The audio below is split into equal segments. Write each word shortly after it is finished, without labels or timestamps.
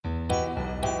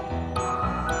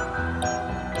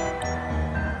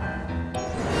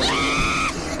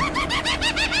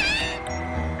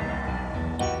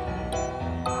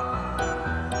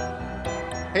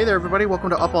Hey there, everybody.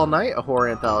 Welcome to Up All Night, a horror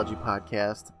anthology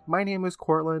podcast. My name is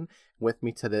Cortland. With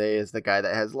me today is the guy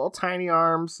that has little tiny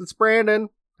arms. It's Brandon.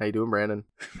 How you doing, Brandon?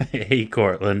 Hey,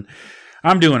 Cortland.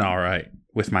 I'm doing all right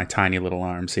with my tiny little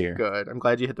arms here. Good. I'm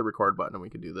glad you hit the record button and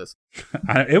we could do this.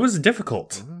 It was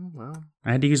difficult. Well.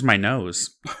 I had to use my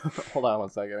nose. Hold on one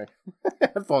second.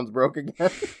 Headphones broke again.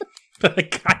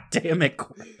 God damn it.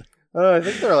 I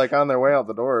think they're like on their way out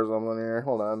the door or something here.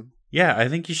 Hold on. Yeah, I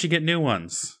think you should get new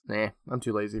ones. Nah, I'm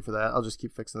too lazy for that. I'll just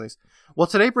keep fixing these. Well,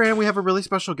 today, Brandon, we have a really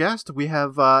special guest. We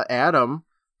have Adam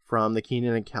from the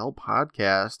Keenan and Kel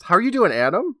podcast. How are you doing,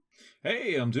 Adam?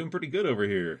 Hey, I'm doing pretty good over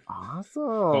here. Awesome.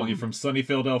 Calling you from sunny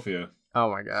Philadelphia. Oh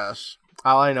my gosh.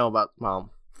 All I know about,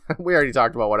 well, we already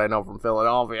talked about what I know from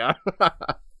Philadelphia.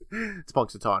 It's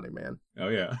Punxsutawney, man. Oh,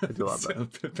 yeah. I do love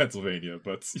that. Pennsylvania,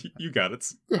 but you got it.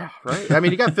 Yeah, right? I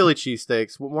mean, you got Philly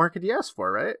cheesesteaks. What more could you ask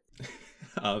for, right?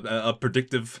 A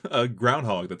predictive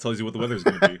groundhog that tells you what the weather's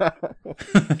going to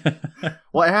be.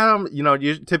 Well, Adam,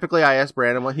 typically I ask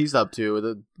Brandon what he's up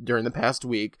to during the past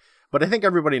week, but I think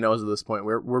everybody knows at this point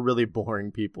we're really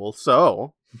boring people.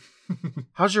 So,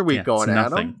 how's your week going,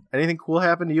 Adam? Anything cool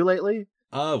happened to you lately?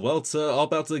 Well, it's all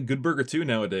about the Good Burger 2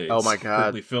 nowadays. Oh my god!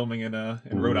 Currently filming in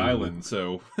Rhode Island,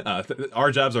 so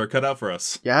our jobs are cut out for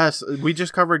us. Yes, we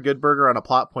just covered Good Burger on a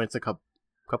Plot Points a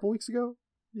couple weeks ago.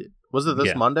 Was it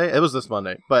this Monday? It was this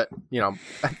Monday, but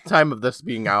at the time of this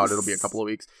being out, it'll be a couple of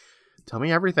weeks. Tell me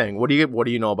everything. What do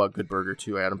you know about Good Burger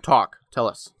 2, Adam? Tell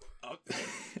us.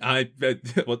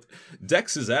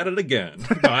 Dex is at it again.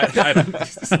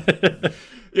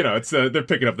 It's they're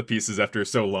picking up the pieces after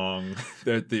so long.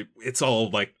 It's all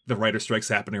like the writer strike's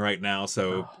happening right now.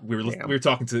 So we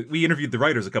interviewed the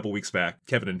writers a couple weeks back,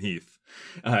 Kevin and Heath,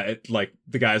 like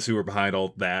the guys who were behind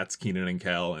all that, Keenan and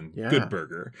Kel and Good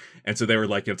Burger, and so they were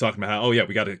like talking about how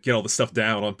we got to get all the stuff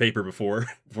down on paper before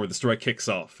the strike kicks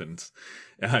off, and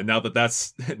now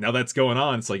that's going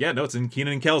on, it's like it's in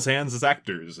Keenan and Kel's hands as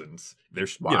actors, and they're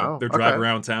driving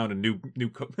around town in new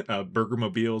burger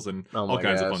mobiles and all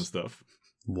kinds of fun stuff.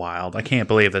 Wild. I can't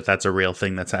believe that's a real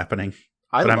thing that's happening.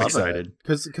 But I'm excited.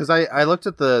 Because I looked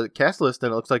at the cast list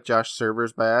and it looks like Josh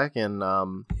Server's back and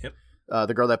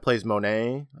the girl that plays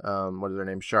Monet, what is her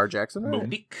name? Shar Jackson?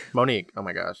 Right? Monique. Oh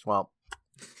my gosh. Well.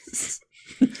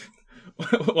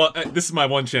 Well, this is my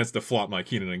one chance to flaunt my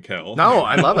Keenan and Kel. No,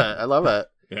 I love it.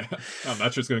 Yeah, I'm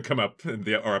not sure it's going to come up in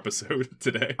our episode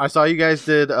today. I saw you guys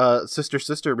did Sister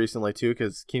Sister recently too,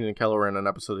 because Keenan and Kel were in an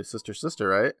episode of Sister Sister,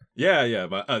 right? Yeah,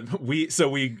 but I think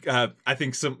we have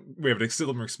an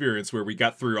similar experience where we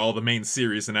got through all the main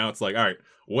series, and now it's like, all right,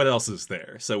 what else is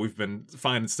there? So we've been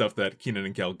finding stuff that Keenan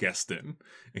and Kel guest in,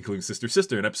 including Sister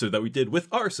Sister, an episode that we did with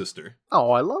our sister.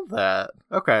 Oh, I love that.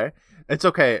 Okay. It's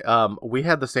okay. We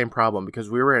had the same problem because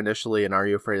we were initially an Are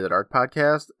You Afraid of the Dark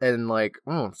podcast, and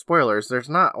spoilers, there's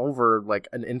not over like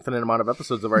an infinite amount of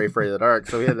episodes of Are You Afraid of the Dark,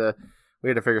 so we had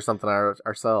to figure something out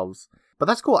ourselves. But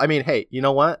that's cool. I mean, hey, you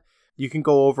know what? You can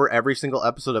go over every single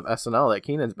episode of SNL that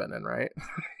Keenan's been in, right?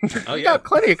 Oh yeah, got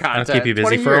plenty of content. That'll keep you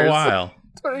busy for a while.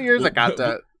 20 years of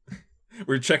content.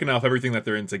 We're checking off everything that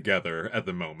they're in together at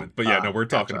the moment. But we're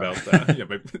talking about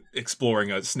that.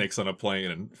 Exploring snakes on a plane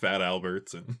and Fat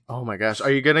Alberts. And oh my gosh. Are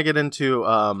you going to get into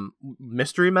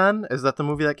Mystery Men? Is that the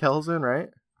movie that Kel's in, right?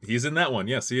 He's in that one.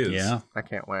 Yes, he is. Yeah. I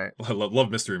can't wait. I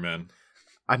love Mystery Men.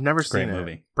 I've never seen it.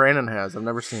 Movie. Brandon has. I've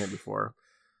never seen it before.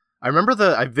 I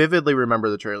vividly remember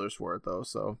the trailers for it, though.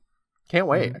 So can't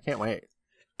wait. Mm-hmm. I can't wait.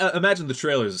 Imagine the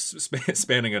trailers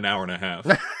spanning an hour and a half.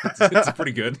 It's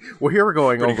pretty good. Well, here we're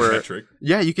going pretty over. Metric.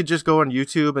 Yeah, you could just go on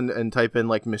YouTube and type in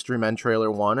like Mystery Men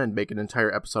trailer 1 and make an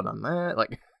entire episode on that.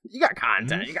 Like, you got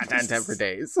content. You got content for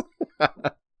days.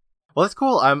 Well, that's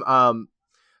cool.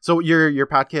 So your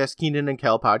podcast, Keenan and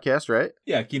Kel podcast, right?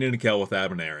 Yeah, Keenan and Kel with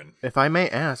Adam and Aaron. If I may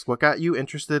ask, what got you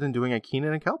interested in doing a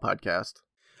Keenan and Kel podcast?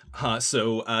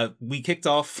 So we kicked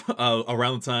off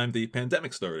around the time the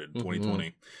pandemic started,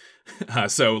 2020. I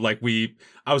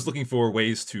was looking for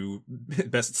ways to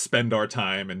best spend our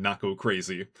time and not go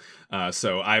crazy.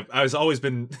 So I was always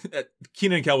been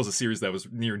Keenan and Kel was a series that was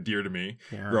near and dear to me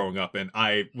growing up, and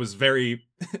I was very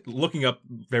looking up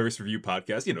various review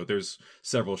podcasts. There's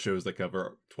several shows that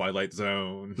cover Twilight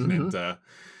Zone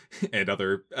and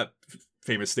other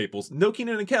famous staples. No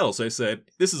Keenan and Kel, so I said,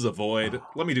 this is a void.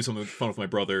 Let me do something fun with my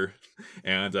brother,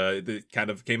 and it kind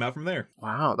of came out from there.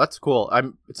 Wow, that's cool.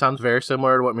 It sounds very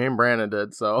similar to what me and Brandon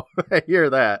did, so I hear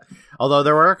that. Although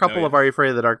there were a couple of Are You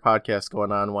Afraid of the Dark podcasts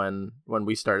going on when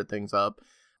we started things up.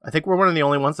 I think we're one of the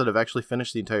only ones that have actually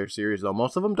finished the entire series, though.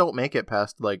 Most of them don't make it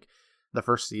past like the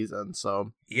first season,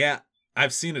 so yeah.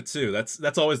 I've seen it too.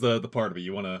 That's always the part of it.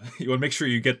 You wanna make sure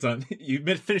you get done. You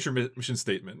finish your mission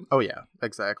statement. Oh yeah,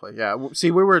 exactly. Yeah.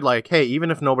 See, we were like, hey, even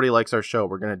if nobody likes our show,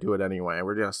 we're gonna do it anyway.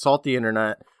 We're gonna assault the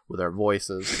internet with our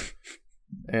voices,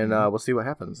 and we'll see what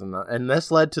happens. And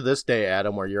this led to this day,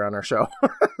 Adam, where you're on our show.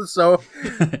 So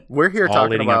we're here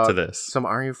talking about to this. Some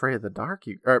Are You Afraid of the Dark?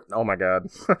 Oh my God,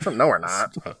 no, we're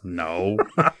not. No.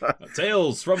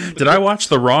 Tales from. Did I watch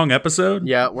the wrong episode?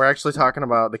 Yeah, we're actually talking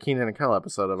about the Keenan and Kel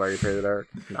episode of Are You Afraid of the Dark?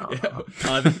 No.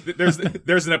 Yeah.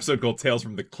 There's an episode called Tales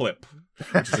from the Clip,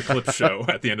 which is a clip show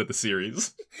at the end of the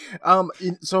series.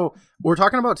 So we're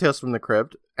talking about Tales from the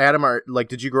Crypt. Adam,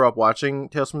 did you grow up watching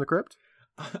Tales from the Crypt?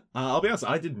 I'll be honest,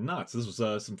 I did not. So this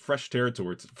was some fresh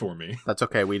territory for me. That's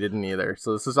okay. We didn't either.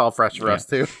 So this is all fresh for us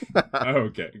too.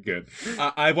 Okay, good.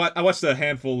 I watched a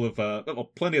handful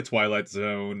of plenty of Twilight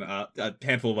Zone, a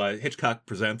handful of Hitchcock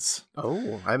Presents.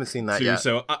 Oh, I haven't seen that too, yet.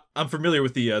 So I'm familiar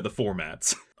with the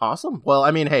formats. Awesome. Well,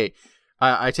 I mean, hey,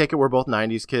 I take it we're both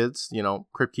 90s kids. You know,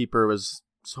 Crypt Keeper was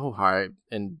so high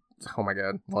and oh my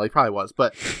God. Well, he probably was,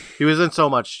 but he was in so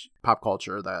much pop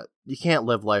culture that you can't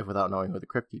live life without knowing who the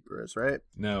Crypt Keeper is, right?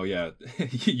 No, yeah.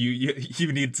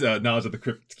 you need knowledge of the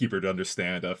Crypt Keeper to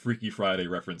understand Freaky Friday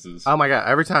references. Oh my God.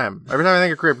 Every time I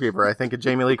think of Crypt Keeper, I think of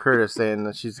Jamie Lee Curtis saying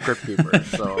that she's a Crypt Keeper.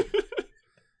 So,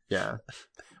 yeah.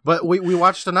 But we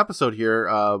watched an episode here.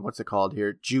 What's it called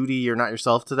here? Judy, You're Not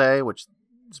Yourself Today, which,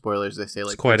 spoilers, they say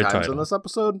like 3 times in this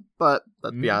episode, but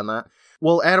that's beyond that.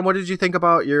 Well, Adam, what did you think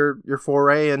about your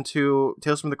foray into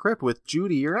Tales from the Crypt with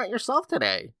Judy? You're not yourself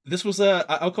today. This was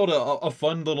I'll call it a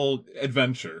fun little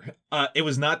adventure.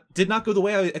 It did not go the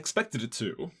way I expected it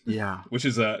to. Yeah. Which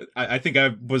is I think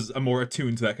I was more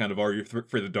attuned to that kind of Are You Afraid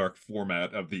of the Dark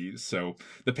format of these. So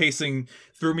the pacing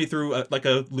threw me through like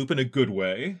a loop in a good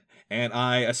way. And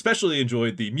I especially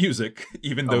enjoyed the music,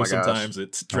 even though sometimes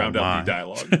it's drowned out the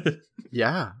dialogue.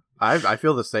 Yeah. I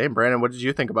feel the same. Brandon, what did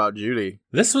you think about Judy?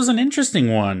 This was an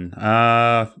interesting one.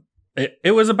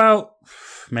 It was about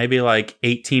maybe like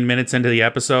 18 minutes into the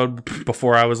episode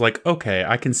before I was like, okay,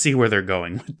 I can see where they're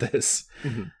going with this.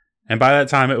 Mm-hmm. And by that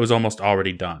time, it was almost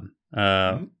already done.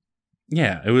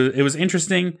 Yeah, it was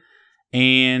interesting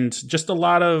and just a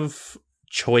lot of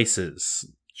choices,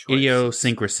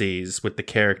 idiosyncrasies with the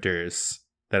characters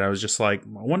that I was just like,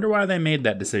 I wonder why they made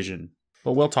that decision.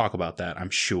 But we'll talk about that,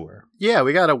 I'm sure. Yeah,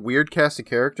 we got a weird cast of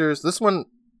characters. This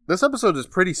episode is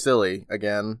pretty silly,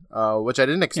 again, which I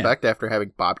didn't expect after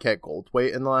having Bobcat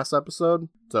Goldthwait in the last episode.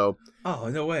 So, oh,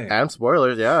 no way. Adam,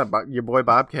 spoilers, yeah, your boy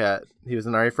Bobcat. He was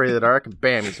in Are You Afraid of the Dark, and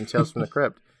bam, he's in Tales from the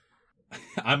Crypt.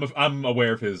 I'm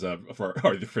aware of his Are You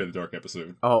Afraid of the Dark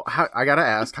episode. Oh, I gotta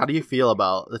ask, how do you feel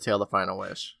about The Tale of the Final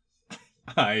Wish?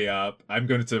 I'm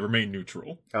going to remain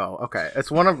neutral. Oh, okay.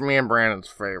 It's one of me and Brandon's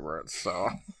favorites, so.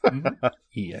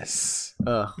 Yes.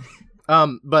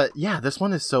 But yeah, this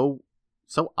one is so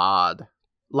odd.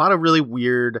 A lot of really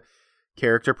weird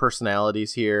character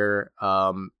personalities here.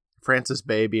 Frances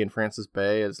Bay being Frances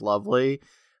Bay is lovely,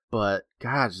 but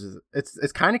gosh,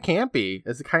 it's kind of campy.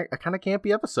 It's a kind of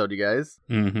campy episode, you guys.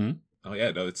 Mm-hmm. Oh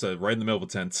yeah, no, it's right in the middle of a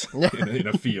tent in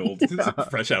a field,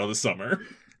 fresh out of the summer.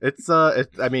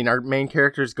 I mean, our main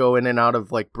characters go in and out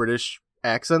of like British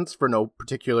accents for no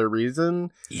particular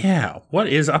reason. Yeah, what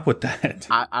is up with that?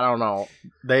 I don't know.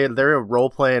 They're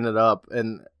role playing it up,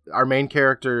 and our main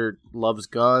character loves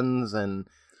guns, and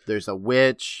there's a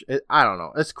witch. I don't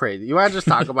know. It's crazy. You want to just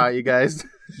talk about it, you guys?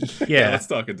 Yeah, let's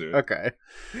talk into it. Okay.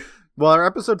 Well, our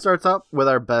episode starts up with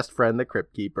our best friend, the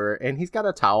Crypt Keeper, and he's got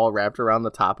a towel wrapped around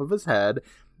the top of his head,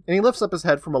 and he lifts up his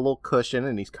head from a little cushion,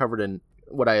 and he's covered in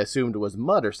what I assumed was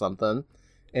mud or something.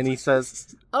 And he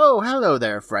says, "Oh, hello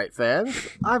there, Fright fans.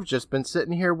 I've just been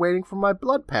sitting here waiting for my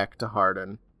blood pack to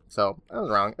harden." So, I was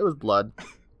wrong. It was blood.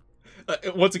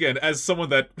 Once again, as someone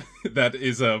that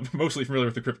is mostly familiar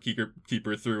with the Crypt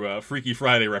Keeper through Freaky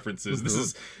Friday references, this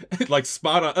is like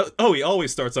spot on. He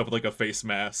always starts off with like a face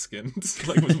mask, and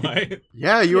like was my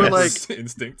you were like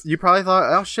instinct. You probably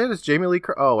thought, oh shit, it's Jamie Lee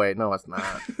Curtis. Oh wait, no, it's not.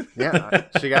 Yeah,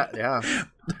 she got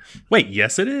Wait,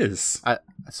 yes, it is.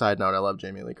 Side note: I love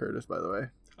Jamie Lee Curtis, by the way.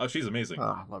 Oh, she's amazing. Oh,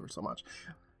 I love her so much.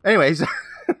 Anyways,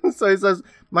 so he says,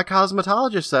 my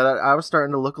cosmetologist said I was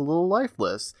starting to look a little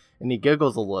lifeless. And he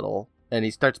giggles a little, and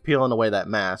he starts peeling away that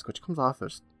mask, which comes off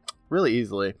really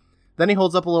easily. Then he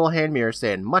holds up a little hand mirror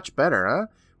saying, much better, huh?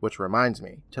 Which reminds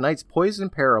me, tonight's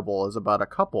poison parable is about a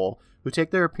couple who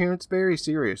take their appearance very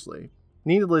seriously.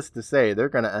 Needless to say, they're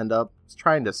going to end up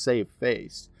trying to save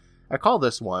face. I call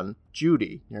this one,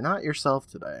 Judy, You're Not Yourself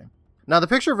Today. Now, the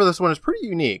picture for this one is pretty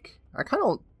unique. I kind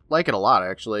of like it a lot,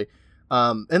 actually.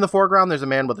 In the foreground, there's a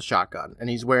man with a shotgun, and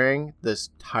he's wearing this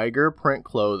tiger print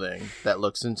clothing that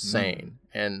looks insane.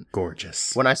 And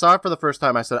gorgeous. When I saw it for the first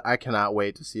time, I said, I cannot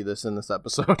wait to see this in this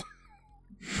episode.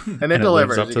 And it And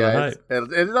delivers, lives up you to the guys.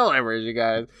 It delivers, you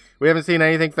guys. We haven't seen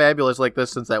anything fabulous like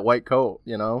this since that white coat,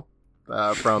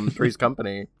 from Three's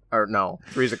Company. Or no,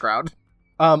 Three's a Crowd.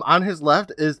 On his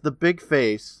left is the big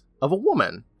face of a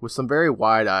woman with some very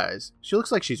wide eyes. She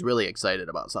looks like she's really excited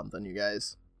about something, you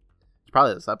guys. It's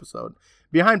probably this episode.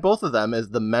 Behind both of them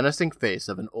is the menacing face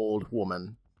of an old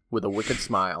woman with a wicked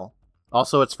smile.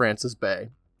 Also, it's Frances Bay.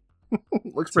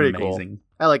 Looks pretty cool.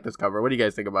 I like this cover. What do you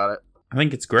guys think about it? I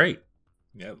think it's great.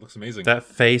 Yeah, it looks amazing. That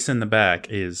face in the back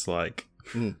is like...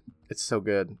 It's so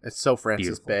good. It's so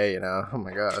Frances Bay, Oh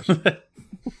my gosh.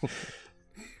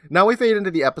 Now we fade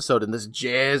into the episode and this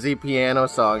jazzy piano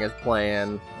song is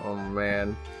playing. Oh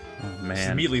man. Just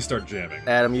immediately start jamming.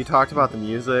 Adam, you talked about the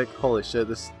music. Holy shit,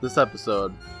 this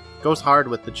episode goes hard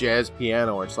with the jazz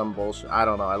piano or some bullshit. I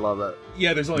don't know. I love it.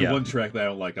 Yeah, there's only one track that I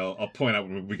don't like. I'll point out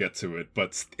when we get to it,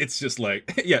 but it's just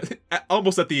like,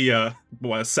 almost at the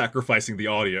sacrificing the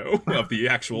audio of the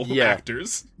actual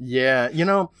actors. Yeah,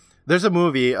 there's a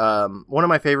movie. One of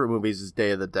my favorite movies is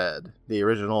Day of the Dead, the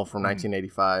original from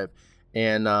 1985,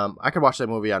 and I could watch that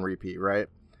movie on repeat. Right?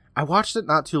 I watched it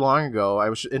not too long ago. I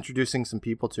was introducing some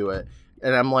people to it,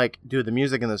 and I'm like, dude, the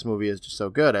music in this movie is just so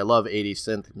good. I love 80s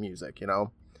synth music,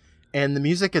 And the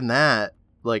music in that,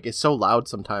 is so loud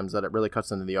sometimes that it really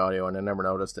cuts into the audio, and I never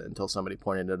noticed it until somebody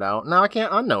pointed it out. Now I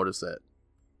can't unnotice it.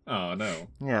 Oh, no.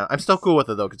 Yeah, I'm still cool with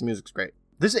it, though, because the music's great.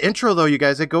 This intro, though, you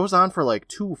guys, it goes on for,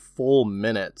 2 full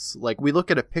minutes. We look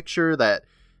at a picture that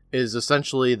is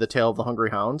essentially the tale of the Hungry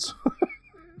Hounds.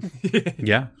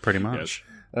 Yeah, pretty much.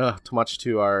 Too much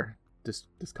to our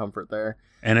discomfort there.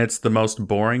 And it's the most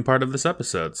boring part of this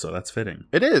episode, so that's fitting.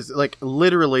 It is.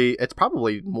 Literally, it's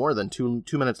probably more than two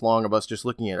minutes long of us just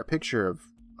looking at a picture of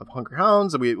Hungry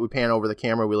Hounds. We pan over the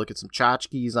camera. We look at some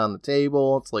tchotchkes on the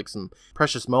table. It's like some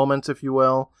precious moments, if you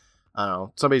will. I don't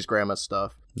know. Somebody's grandma's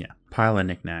stuff. Yeah, pile of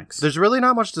knickknacks. There's really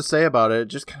not much to say about it. It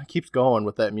just kind of keeps going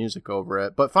with that music over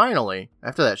it. But finally,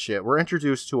 after that shit, we're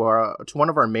introduced to one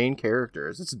of our main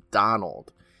characters. It's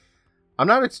Donald. I'm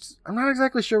not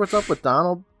exactly sure what's up with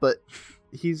Donald, but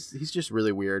he's just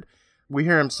really weird. We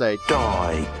hear him say,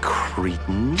 "Die,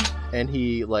 cretin," and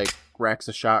he racks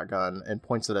a shotgun and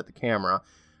points it at the camera.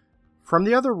 From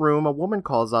the other room, a woman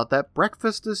calls out that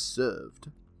breakfast is served.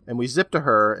 And we zip to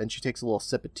her, and she takes a little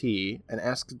sip of tea and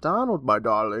asks, "Donald, my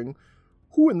darling,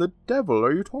 who in the devil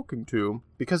are you talking to?"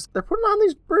 Because they're putting on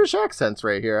these British accents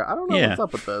right here. I don't know what's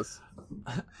up with this.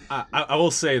 I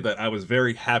will say that I was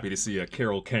very happy to see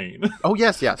Carol Kane. Oh,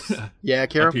 yes. Yeah,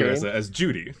 Carol Kane. As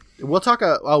Judy. We'll talk,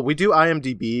 we do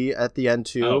IMDb at the end,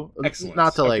 too. Oh, excellent.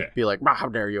 Not to, be like, how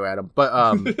dare you, Adam. But,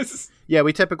 yeah,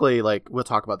 we typically, we'll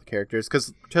talk about the characters.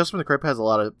 Because Tales from the Crypt has a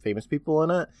lot of famous people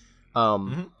in it.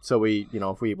 So we,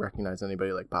 if we recognize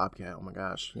anybody like Bobcat, oh my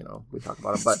gosh, we talk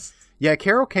about him. But yeah,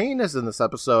 Carol Kane is in this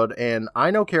episode, and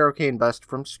I know Carol Kane best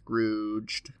from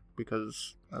Scrooged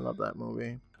because I love that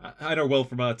movie. I know well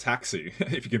from Taxi,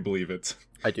 if you can believe it.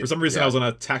 I do. For some reason, I was on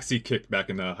a Taxi kick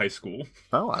back in high school.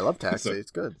 Oh, I love Taxi.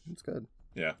 It's good.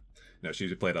 Yeah. No,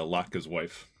 she played Latka's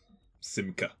wife,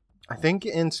 Simca. I think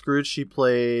in Scrooge she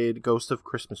played Ghost of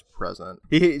Christmas Present.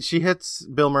 She hits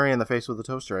Bill Murray in the face with a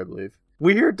toaster, I believe.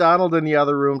 We hear Donald in the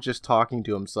other room just talking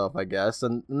to himself, I guess,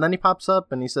 and then he pops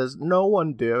up and he says, "No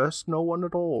one, dearest, no one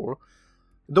at all."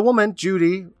 The woman,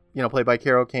 Judy, played by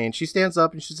Carol Kane, she stands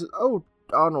up and she says, "Oh,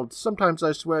 Donald, sometimes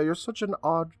I swear you're such an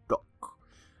odd duck."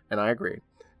 And I agree.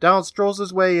 Donald strolls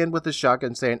his way in with his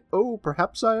shotgun saying, "Oh,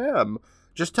 perhaps I am.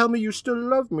 Just tell me you still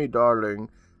love me, darling."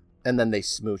 And then they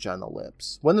smooch on the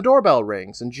lips. When the doorbell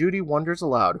rings and Judy wonders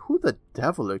aloud who the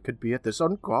devil it could be at this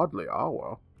ungodly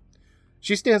hour.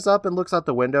 She stands up and looks out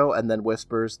the window and then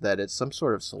whispers that it's some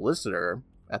sort of solicitor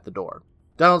at the door.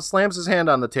 Donald slams his hand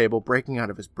on the table, breaking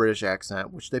out of his British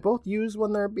accent, which they both use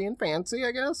when they're being fancy,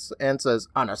 I guess, and says,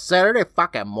 "On a Saturday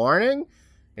fucking morning?"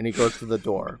 And he goes to the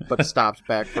door, but stops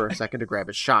back for a second to grab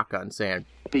his shotgun, saying,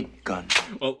 "Big gun."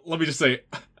 Well, let me just say,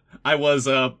 I was,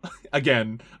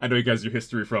 again, I know you guys do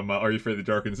history from Are You Afraid of the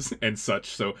Dark and such,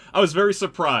 so I was very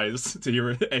surprised to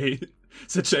hear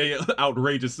such a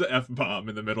outrageous F-bomb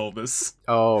in the middle of this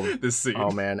scene.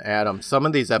 Oh man, Adam, some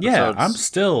of these episodes... Yeah, I'm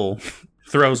still...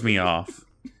 throws me off.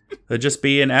 It'd just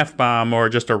be an F-bomb or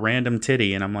just a random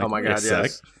titty, and I'm like, oh my god,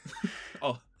 yes.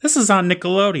 This is on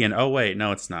Nickelodeon. Oh wait,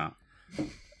 no it's not.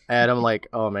 Adam,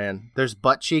 oh man, there's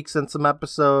butt cheeks in some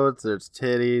episodes, there's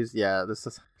titties, yeah,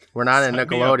 we're not in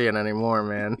Nickelodeon anymore,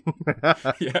 man.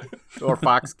 Yeah. Or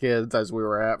Fox Kids, as we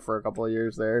were at for a couple of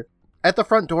years there. At the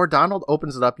front door, Donald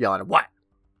opens it up yelling, "What?"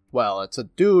 Well, it's a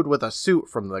dude with a suit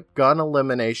from the gun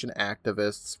elimination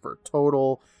activists for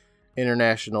total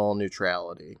international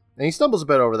neutrality. And he stumbles a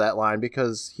bit over that line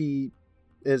because he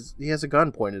has a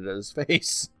gun pointed at his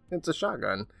face. It's a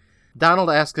shotgun. Donald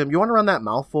asks him, "You want to run that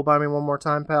mouthful by me one more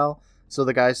time, pal?" So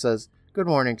the guy says, "Good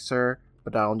morning, sir."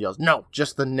 But Donald yells, "No,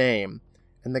 just the name."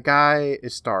 And the guy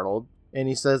is startled, and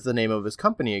he says the name of his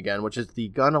company again, which is the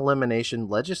Gun Elimination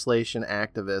Legislation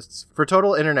Activists for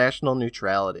Total International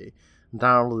Neutrality. And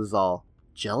Donald is all,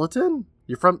 "Gelatin?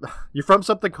 You're from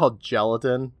something called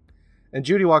gelatin?" And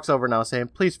Judy walks over now saying,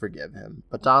 "Please forgive him."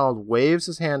 But Donald waves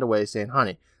his hand away saying,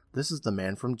 "Honey, this is the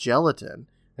man from gelatin."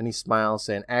 And he smiles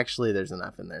saying, "Actually, there's an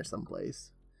F in there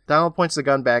someplace." Donald points the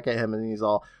gun back at him and he's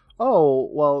all, "Oh,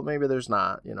 well, maybe there's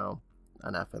not,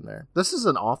 an F in there." This is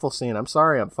an awful scene. I'm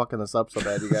sorry I'm fucking this up so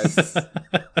bad, you guys.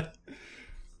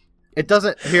 It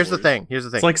doesn't. Here's the thing.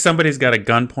 It's like somebody's got a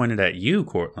gun pointed at you,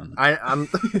 Cortland. I'm.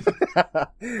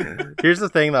 Here's the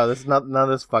thing, though. None of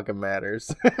this fucking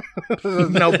matters. There's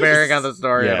no bearing on the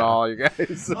story at all, you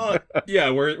guys.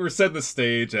 We're setting the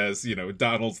stage as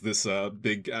Donald's this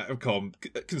big, I call him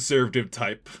conservative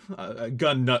type,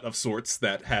 gun nut of sorts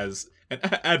that has an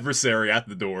adversary at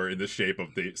the door in the shape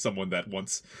of someone that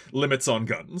wants limits on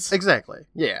guns. Exactly.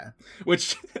 Yeah.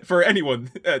 Which, for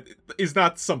anyone, is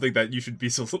not something that you should be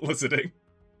soliciting.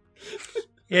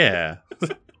 Yeah.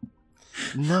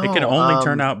 No. It can only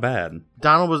turn out bad.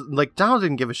 Donald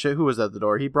didn't give a shit who was at the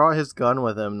door. He brought his gun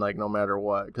with him, no matter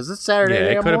what. Because it's Saturday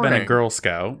morning. Yeah, it could have been a Girl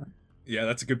Scout. Yeah,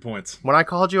 that's a good point. When I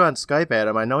called you on Skype,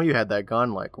 Adam, I know you had that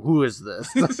gun. Who is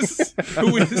this?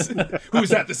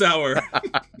 Who's at this hour?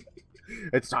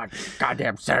 It's not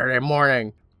goddamn Saturday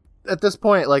morning. At this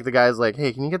point, the guy's like,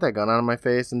 "Hey, can you get that gun out of my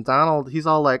face?" And Donald, he's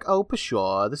all like, "Oh, for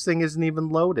sure. This thing isn't even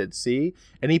loaded, see?"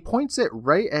 And he points it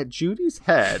right at Judy's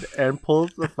head and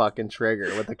pulls the fucking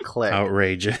trigger with a click.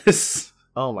 Outrageous.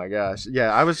 Oh my gosh.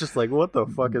 Yeah, I was just like, what the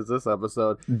fuck is this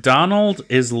episode? Donald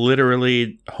is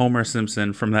literally Homer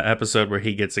Simpson from the episode where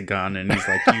he gets a gun and he's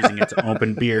using it to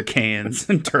open beer cans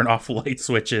and turn off light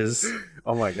switches.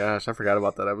 Oh my gosh, I forgot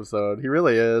about that episode. He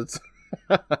really is.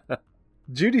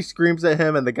 Judy screams at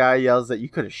him and the guy yells that you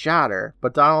could have shot her,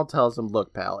 but Donald tells him,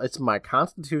 "Look, pal, it's my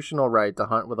constitutional right to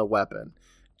hunt with a weapon."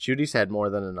 Judy's had more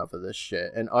than enough of this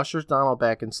shit and ushers Donald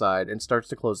back inside and starts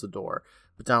to close the door.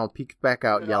 But Donald peeks back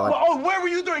out yelling, "Oh, where were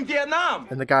you during Vietnam?"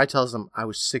 And the guy tells him, "I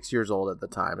was 6 years old at the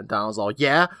time." And Donald's all,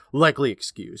 "Yeah, likely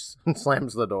excuse," and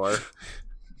slams the door.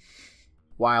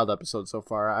 Wild episode so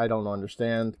far. I don't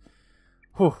understand.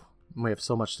 Whew, we have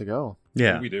so much to go.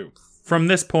 Yeah, we do. From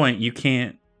this point, you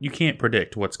can't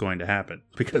predict what's going to happen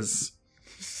because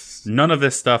none of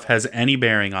this stuff has any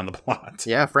bearing on the plot.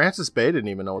 Yeah, Frances Bay didn't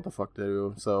even know what the fuck to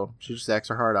do, so she just acts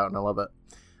her heart out, and I love it.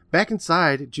 Back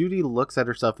inside, Judy looks at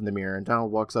herself in the mirror, and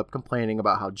Donald walks up complaining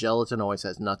about how gelatin always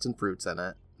has nuts and fruits in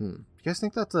it. You guys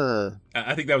think that's a...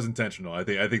 I think that was intentional. I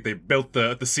think they built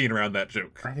the scene around that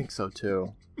joke. I think so,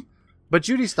 too. But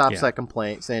Judy stops that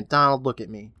complaint, saying, "Donald, look at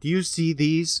me. Do you see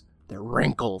these? They're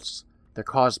wrinkles. They're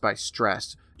caused by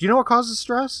stress. Do you know what causes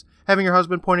stress? Having your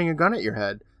husband pointing a gun at your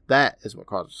head. That is what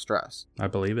causes stress." I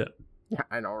believe it. Yeah,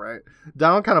 I know, right?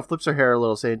 Donald kind of flips her hair a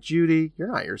little, saying, "Judy,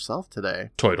 you're not yourself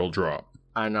today." Title drop.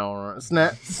 I know, right?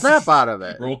 Snap out of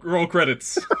it. Roll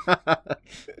credits.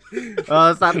 It's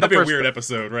not That'd be a weird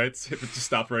episode, right? If it just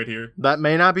stopped right here. That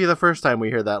may not be the first time we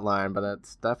hear that line, but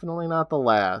it's definitely not the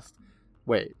last.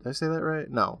 Wait, did I say that right?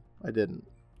 No, I didn't.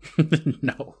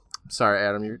 No. Sorry,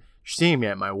 Adam. You're seeing me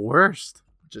at my worst.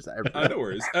 Just no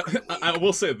worries. I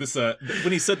will say this: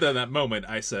 when he said that in that moment,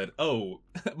 I said, "Oh,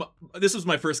 this was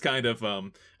my first kind of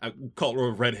I call it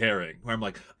a red herring." Where I'm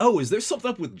like, "Oh, is there something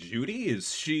up with Judy?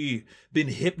 Is she been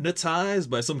hypnotized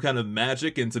by some kind of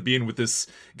magic into being with this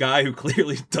guy who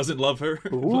clearly doesn't love her?"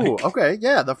 Ooh, okay,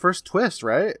 yeah, the first twist,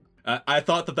 right? I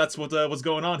thought that's what was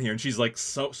going on here, and she's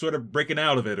sort of breaking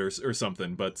out of it or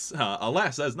something. But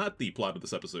alas, that's not the plot of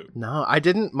this episode. No, I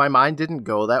didn't. My mind didn't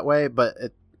go that way, but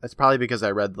it's probably because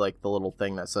I read the little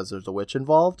thing that says there's a witch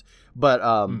involved. But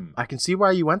I can see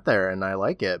why you went there, and I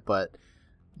like it. But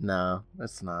no,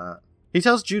 it's not. He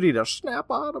tells Judy to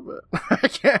snap out of it. I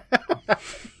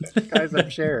can't. Guys, I'm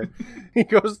sure. He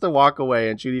goes to walk away,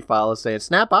 and Judy follows, saying,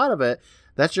 "Snap out of it.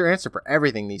 That's your answer for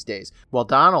everything these days." Well,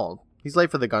 Donald, he's late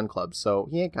for the gun club, so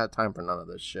he ain't got time for none of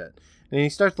this shit. And he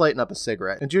starts lighting up a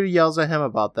cigarette, and Judy yells at him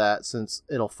about that since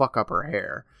it'll fuck up her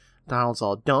hair. Donald's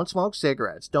all, "Don't smoke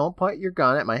cigarettes. Don't point your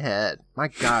gun at my head." My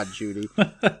God, Judy.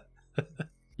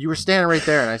 You were standing right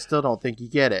there, and I still don't think you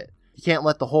get it. You can't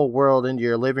let the whole world into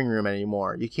your living room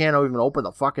anymore. You can't even open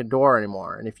the fucking door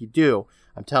anymore. And if you do,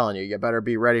 I'm telling you, you better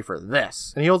be ready for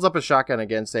this. And he holds up a shotgun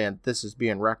again, saying, "This is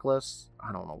being reckless."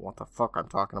 I don't know what the fuck I'm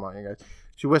talking about, you guys.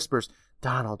 She whispers,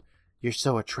 Donald, you're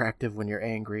so attractive when you're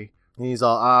angry. And he's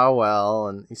all, ah, well,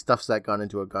 and he stuffs that gun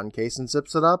into a gun case and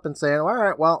zips it up and saying, all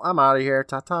right, well, I'm out of here.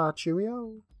 Ta-ta,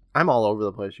 cheerio. I'm all over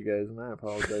the place, you guys, and I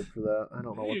apologize for that. I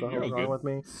don't know what the hell's wrong with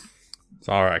me. It's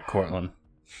all right, Cortland.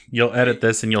 You'll edit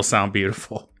this and you'll sound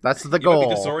beautiful. That's the goal. You might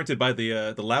be disoriented by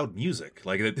the loud music.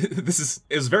 Like it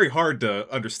was very hard to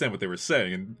understand what they were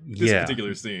saying in this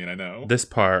particular scene. I know this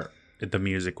part, the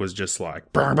music was just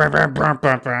like. Brum, brum, brum, brum,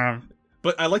 brum, brum.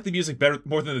 But I like the music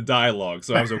more than the dialogue,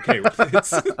 so I was okay with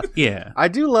it. Yeah, I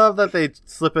do love that they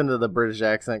slip into the British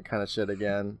accent kind of shit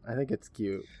again. I think it's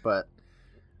cute, but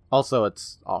also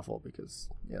it's awful because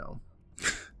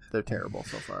they're terrible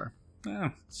so far.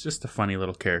 It's just a funny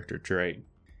little character trait.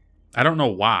 I don't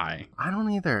know why. I don't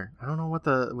either. I don't know what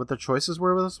the choices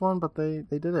were with this one, but they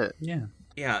did it. Yeah.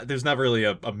 Yeah, there's not really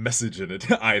a message in it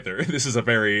either. This is a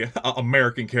very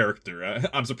American character.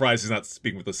 I'm surprised he's not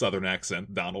speaking with a southern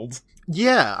accent, Donald.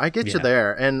 Yeah, I get you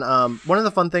there. And one of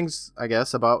the fun things, I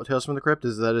guess, about Tales from the Crypt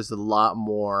is that it's a lot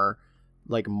more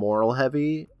like moral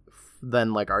heavy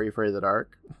than like Are You Afraid of the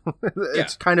Dark?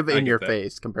 It's kind of in your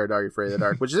face compared to Are You Afraid of the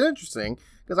Dark, which is interesting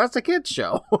because that's a kid's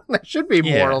show. There should be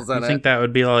morals in it. I think that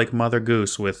would be like Mother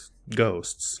Goose with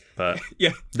ghosts, but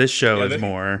this show is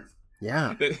more.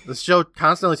 Yeah, this show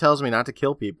constantly tells me not to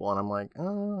kill people, and I'm like, oh,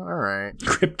 all right.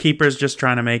 Crypt Keeper's just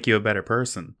trying to make you a better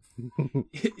person.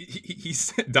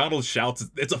 Donald shouts,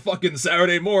 "It's a fucking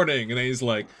Saturday morning," and then he's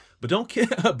like, "But don't kill.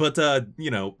 But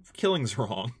killing's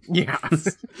wrong." Yeah,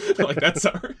 like that's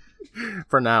our.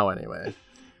 For now, anyway.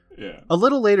 Yeah. A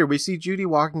little later, we see Judy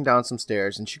walking down some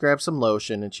stairs, and she grabs some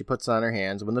lotion, and she puts it on her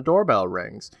hands when the doorbell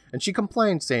rings, and she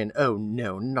complains, saying, "Oh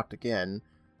no, not again."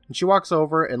 And she walks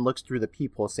over and looks through the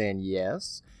peephole, saying,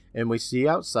 "Yes." And we see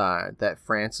outside that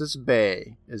Frances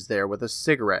Bay is there with a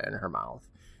cigarette in her mouth.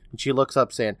 And she looks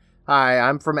up, saying, "Hi,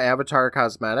 I'm from Avatar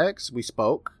Cosmetics. We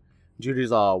spoke."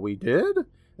 Judy's all, "We did?"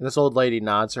 And this old lady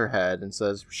nods her head and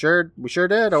says, we sure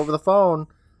did, over the phone."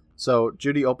 So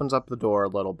Judy opens up the door a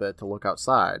little bit to look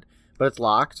outside, but it's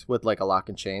locked with like a lock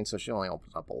and chain, so she only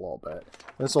opens up a little bit.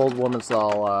 This old woman's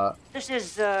all, This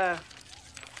is,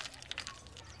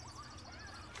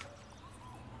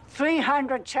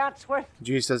 300 Chatsworth.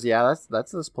 Judy says, "Yeah,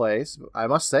 that's this place. I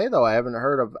must say, though, I haven't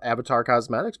heard of Avatar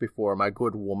Cosmetics before, my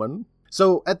good woman."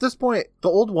 So at this point, the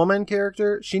old woman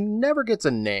character, she never gets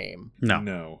a name.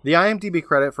 No. The IMDb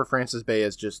credit for Frances Bay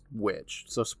is just witch.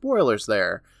 So spoilers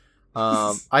there.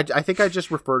 I think I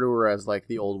just refer to her as like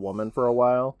the old woman for a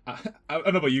while. I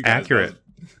don't know about you guys. Accurate.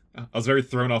 I was very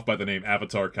thrown off by the name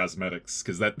Avatar Cosmetics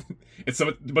because it's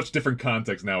so much different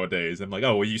context nowadays. I'm like,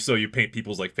 oh, well, you paint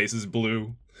people's like faces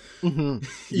blue. Mm-hmm.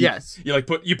 Yes.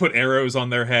 You put arrows on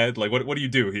their head. Like, what do you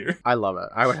do here? I love it.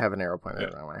 I would have an arrow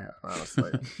pointed around my head,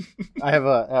 honestly. I have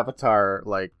a Avatar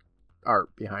like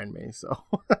art behind me, so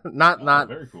not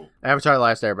very cool. Avatar: The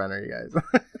Last Airbender, you guys.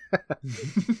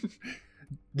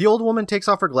 The old woman takes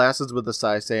off her glasses with a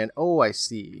sigh, saying, "Oh, I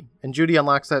see." And Judy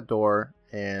unlocks that door,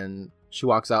 and she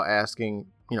walks out asking,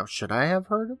 "Should I have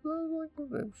heard of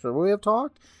that? Should we have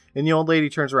talked?" And the old lady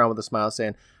turns around with a smile,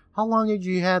 saying, "How long had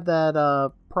you had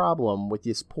that problem with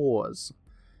your paws?"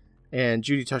 And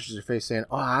Judy touches her face, saying,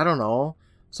 "Oh, I don't know."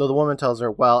 So the woman tells her,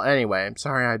 "Well, anyway, I'm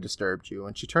sorry I disturbed you."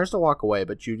 And she turns to walk away,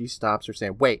 but Judy stops her,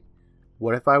 saying, "Wait,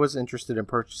 what if I was interested in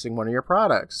purchasing one of your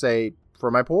products, say, for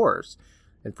my pores?"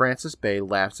 And Frances Bay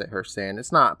laughs at her, saying,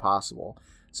 "It's not possible,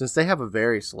 since they have a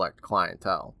very select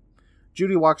clientele."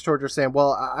 Judy walks toward her, saying,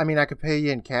 "Well, I mean, I could pay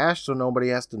you in cash so nobody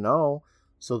has to know."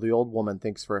 So the old woman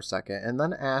thinks for a second and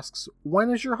then asks, "When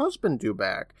is your husband due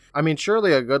back? I mean,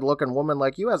 surely a good-looking woman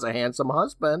like you has a handsome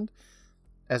husband."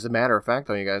 As a matter of fact,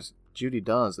 though, you guys, Judy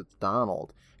does. It's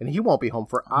Donald. And he won't be home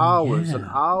for hours and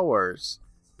hours.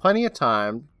 Plenty of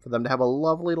time for them to have a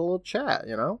lovely little chat,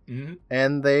 Mm-hmm.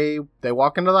 And they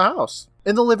walk into the house.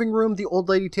 In the living room, the old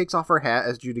lady takes off her hat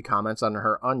as Judy comments on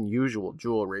her unusual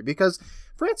jewelry, because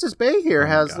Frances Bay here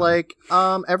has like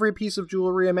every piece of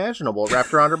jewelry imaginable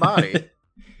wrapped around her body.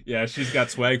 Yeah, she's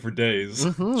got swag for days.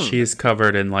 Mm-hmm. She's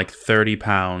covered in like 30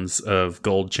 pounds of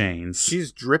gold chains.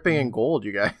 She's dripping in gold,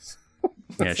 you guys.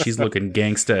 Yeah, she's looking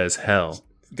gangsta as hell.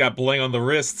 Got bling on the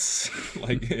wrists,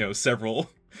 like,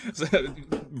 several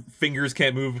fingers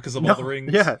can't move because of all the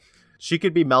rings. Yeah. She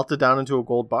could be melted down into a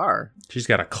gold bar. She's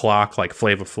got a clock like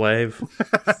Flava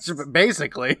Flav.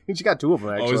 Basically. She got two of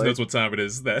them, actually. Always knows what time it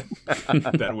is,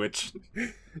 that witch.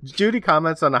 Judy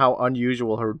comments on how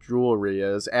unusual her jewelry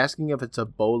is, asking if it's a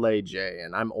Bolé J,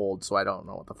 and I'm old, so I don't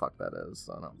know what the fuck that is.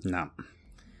 So No.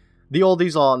 The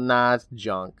oldie's all, "Nah, it's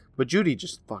junk." But Judy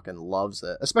just fucking loves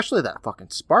it. Especially that fucking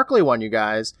sparkly one, you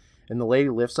guys. and the lady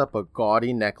lifts up a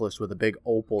gaudy necklace with a big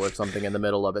opal or something in the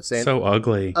middle of it, saying, So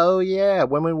ugly. "Oh yeah,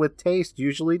 women with taste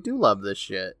usually do love this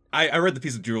shit." I read the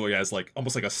piece of jewelry as like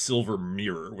almost like a silver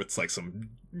mirror with like some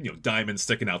diamonds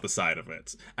sticking out the side of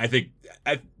it. I think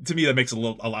to me that makes a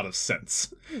lot of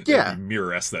sense. Yeah,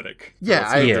 mirror aesthetic. Yeah,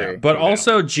 I agree. But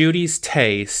also Judy's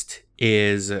taste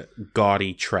is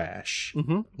gaudy trash.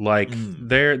 Like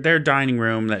their dining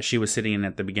room that she was sitting in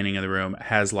at the beginning of the room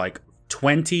has like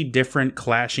 20 different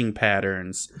clashing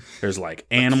patterns. There's like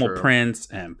animal prints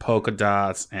and polka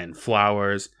dots and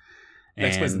flowers.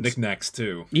 Next place, knickknacks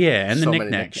too. Yeah, and the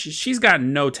knickknacks. She's got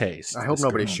no taste. I hope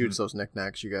nobody shoots those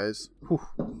knickknacks, you guys. Whew,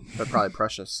 they're probably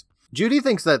precious. Judy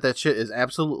thinks that shit is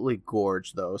absolutely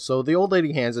gorge, though, so the old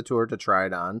lady hands it to her to try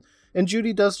it on, and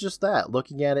Judy does just that,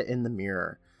 looking at it in the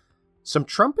mirror. Some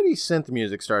trumpety synth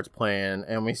music starts playing,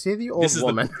 and we see the old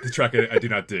woman. This is the track I do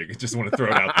not dig. Just want to throw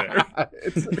it out there.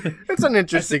 It's an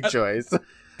interesting choice.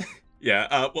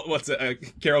 Yeah, what's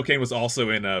it? Carol Kane was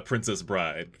also in Princess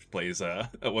Bride. Plays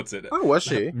what's it? Oh, was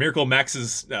she? Miracle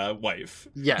Max's wife.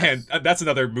 Yes, and that's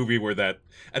another movie where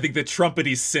I think the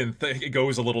trumpety synth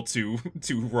goes a little too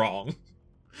wrong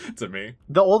to me.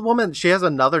 The old woman, she has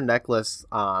another necklace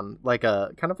on, like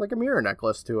a kind of like a mirror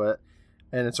necklace to it,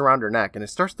 and it's around her neck, and it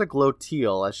starts to glow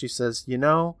teal as she says,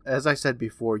 as I said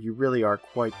before, you really are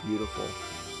quite beautiful.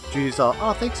 Judy's all,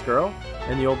 oh, thanks, girl.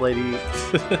 And the old lady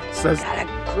says, Got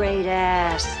a great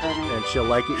ass, honey. And she'll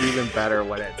like it even better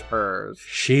when it's hers.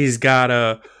 She's got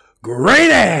a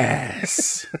great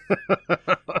ass.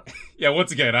 Yeah,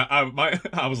 once again,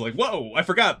 I was like, whoa, I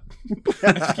forgot.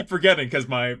 I keep forgetting because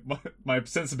my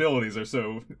sensibilities are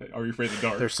so Are You Afraid of the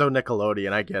Dark? They're so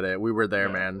Nickelodeon, I get it. We were there,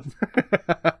 man.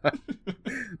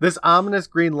 This ominous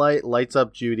green light lights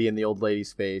up Judy in the old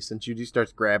lady's face, and Judy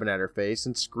starts grabbing at her face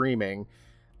and screaming.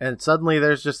 And suddenly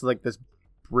there's just like this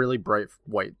really bright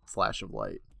white flash of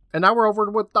light. And now we're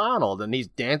over with Donald, and he's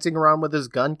dancing around with his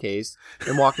gun case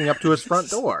and walking up to his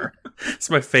front door. It's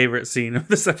my favorite scene of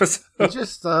this episode.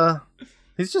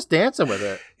 He's just dancing with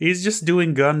it. He's just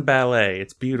doing gun ballet.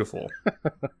 It's beautiful.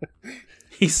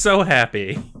 He's so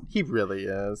happy. He really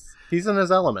is. He's in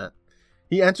his element.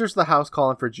 He enters the house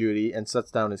calling for Judy and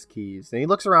sets down his keys. And he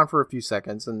looks around for a few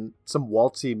seconds, and some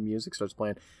waltzy music starts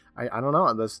playing. I don't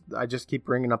know. I just keep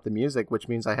bringing up the music, which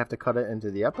means I have to cut it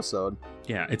into the episode.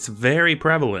 Yeah, it's very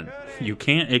prevalent. You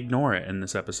can't ignore it in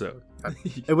this episode.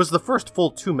 It was the first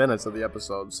full 2 minutes of the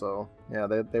episode, so yeah,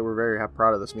 they were very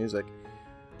proud of this music.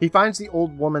 He finds the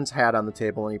old woman's hat on the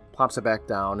table and he plops it back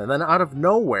down, and then out of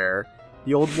nowhere,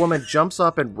 the old woman jumps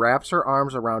up and wraps her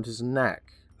arms around his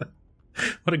neck.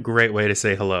 What a great way to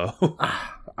say hello.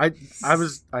 I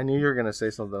knew you were gonna say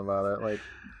something about it. Like,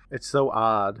 it's so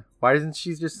odd. Why didn't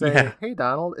she just say, "Hey,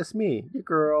 Donald, it's me, your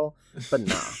girl"? But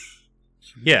no.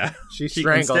 Yeah. She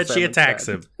strangles him. Instead, she attacks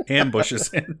him, ambushes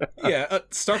him. Yeah,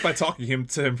 start by talking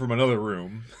to him from another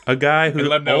room. A guy who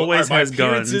always has guns. My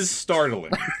appearance is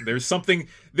startling.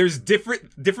 There's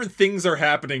different things are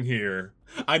happening here.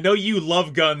 I know you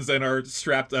love guns and are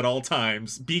strapped at all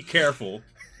times. Be careful.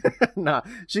 Nah,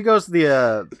 she goes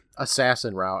the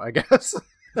assassin route, I guess.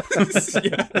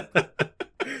 Yeah.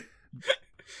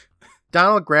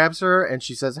 Donald grabs her and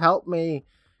she says, "Help me."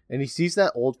 And he sees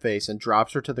that old face and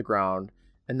drops her to the ground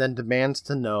and then demands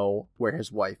to know where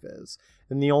his wife is.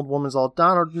 And the old woman's all,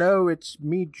 "Donald, no, it's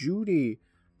me, Judy."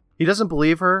 He doesn't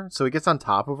believe her, so he gets on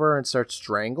top of her and starts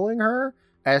strangling her,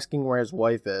 asking where his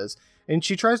wife is. And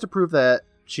she tries to prove that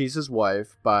she's his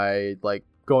wife by, like,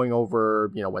 going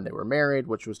over, when they were married,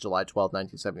 which was July 12th,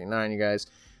 1979, you guys.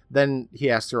 Then he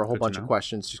asks her a whole bunch of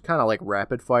questions, just kind of like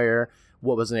rapid fire.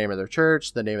 What was the name of their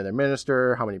church, the name of their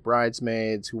minister, how many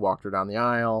bridesmaids, who walked her down the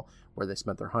aisle, where they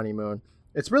spent their honeymoon.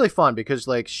 It's really fun because,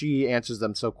 like, she answers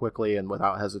them so quickly and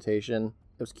without hesitation.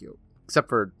 It was cute. Except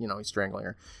for, he's strangling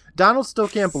her. Donald still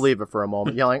can't believe it for a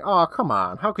moment, yelling, "Oh, come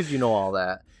on, how could you know all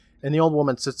that?" And the old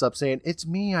woman sits up saying, "It's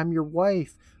me, I'm your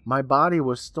wife. My body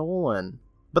was stolen."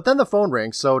 But then the phone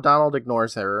rings, so Donald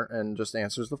ignores her and just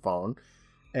answers the phone.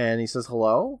 And he says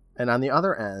hello, and on the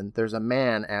other end, there's a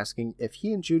man asking if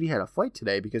he and Judy had a fight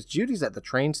today because Judy's at the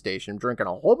train station drinking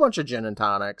a whole bunch of gin and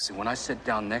tonics. When I sat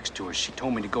down next to her, she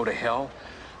told me to go to hell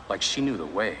like she knew the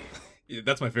way. Yeah,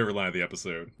 that's my favorite line of the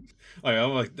episode.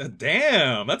 I'm like,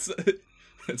 damn, that's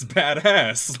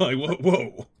badass. Like,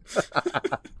 whoa.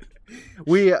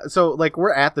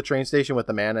 We're at the train station with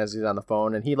the man as he's on the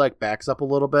phone, and he backs up a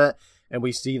little bit, and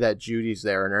we see that Judy's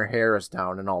there, and her hair is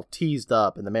down and all teased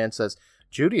up, and the man says,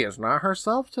 "Judy is not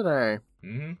herself today."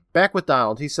 Mm-hmm. Back with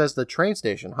Donald, he says, "The train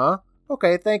station, huh?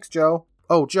 Okay, thanks, Joe."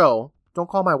 "Oh, Joe, don't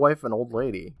call my wife an old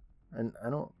lady." And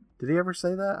Did he ever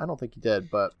say that? I don't think he did,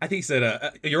 but I think he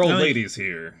said, "Your old lady's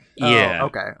here." Yeah.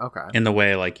 Oh, okay. In the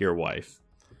way like your wife.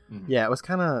 Yeah, it was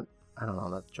kind of. I don't know.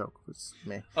 That joke was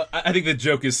me. I think the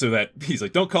joke is so that he's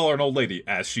like, "Don't call her an old lady,"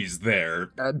 as she's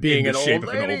there, being in the an shape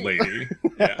old of an old lady.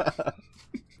 Yeah.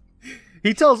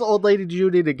 He tells old lady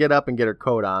Judy to get up and get her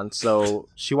coat on, so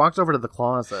she walks over to the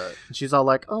closet. And she's all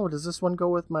like, "Oh, does this one go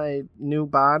with my new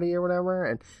body or whatever?"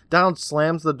 And Donald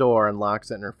slams the door and locks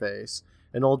it in her face.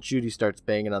 And old Judy starts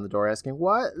banging on the door, asking,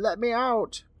 "What? Let me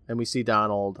out!" And we see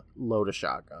Donald load a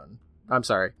shotgun. I'm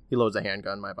sorry, he loads a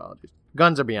handgun. My apologies.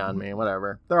 Guns are beyond me.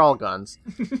 Whatever. They're all guns.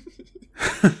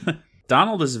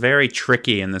 Donald is very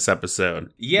tricky in this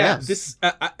episode. Yeah, Yes. this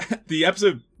the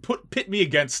episode pit me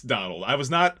against Donald. I was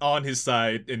not on his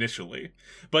side initially,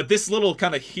 but this little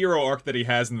kind of hero arc that he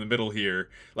has in the middle here,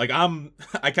 like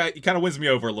he kind of wins me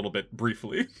over a little bit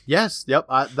briefly. Yes, yep.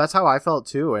 That's how I felt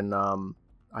too, and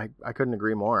I couldn't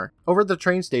agree more. Over at the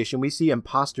train station, we see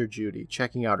imposter Judy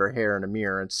checking out her hair in a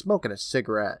mirror and smoking a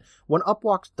cigarette. When up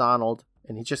walks Donald,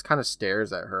 and he just kind of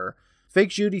stares at her. Fake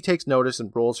Judy takes notice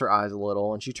and rolls her eyes a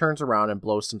little, and she turns around and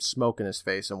blows some smoke in his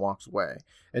face and walks away.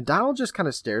 And Donald just kind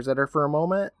of stares at her for a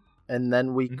moment, and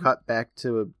then we cut back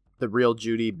to the real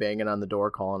Judy banging on the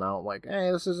door, calling out like, "Hey,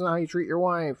 this isn't how you treat your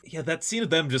wife." Yeah, that scene of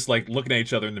them just like looking at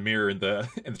each other in the mirror in the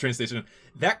train station,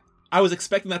 that I was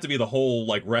expecting that to be the whole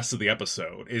like rest of the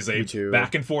episode, is a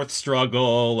back and forth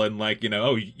struggle, and like, you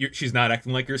know, she's not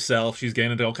acting like herself, she's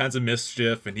getting into all kinds of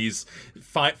mischief, and he's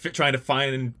trying to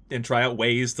find and try out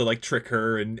ways to like trick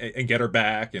her and get her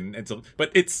back, and so,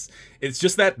 but it's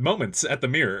just that moment at the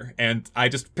mirror, and I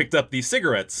just picked up these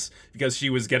cigarettes because she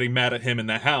was getting mad at him in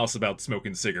the house about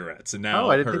smoking cigarettes, and now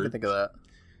I didn't even think of that.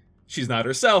 She's not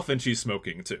herself, and she's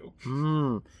smoking too.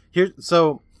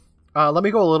 Let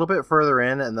me go a little bit further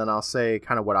in, and then I'll say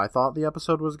kind of what I thought the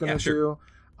episode was going to do.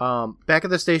 Back at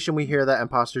the station, we hear that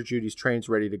imposter Judy's train's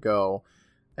ready to go.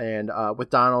 And with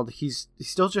Donald, he's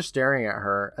still just staring at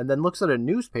her, and then looks at a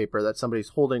newspaper that somebody's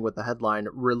holding with the headline,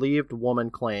 "Relieved Woman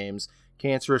Claims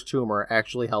Cancerous Tumor,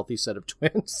 Actually Healthy Set of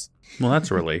Twins." Well, that's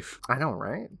a relief. I know,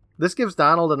 right? This gives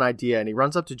Donald an idea, and he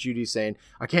runs up to Judy saying,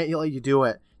 "I can't let you do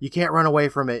it. You can't run away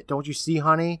from it. Don't you see,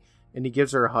 honey?" And he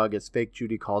gives her a hug as fake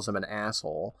Judy calls him an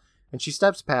asshole. And she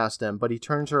steps past him, but he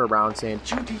turns her around saying,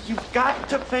 Judy, you've got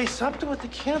to face up to it. The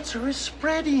cancer is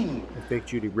spreading. And fake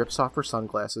Judy rips off her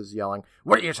sunglasses, yelling,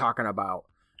 "What are you talking about?"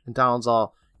 And Donald's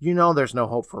all, "You know there's no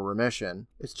hope for remission.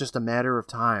 It's just a matter of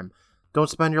time. Don't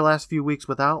spend your last few weeks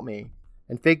without me."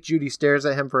 And fake Judy stares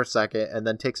at him for a second and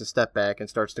then takes a step back and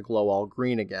starts to glow all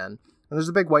green again. And there's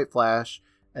a big white flash,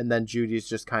 and then Judy's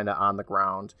just kind of on the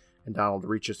ground. And Donald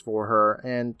reaches for her,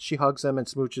 and she hugs him and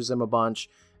smooches him a bunch.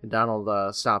 And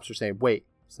Donald stops her saying, "Wait,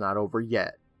 it's not over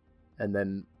yet." And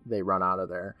then they run out of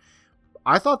there.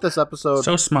 I thought this episode...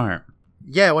 So smart.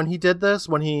 Yeah, when he did this,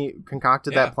 when he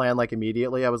concocted that plan like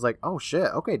immediately, I was like, "Oh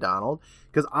shit, okay, Donald."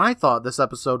 Because I thought this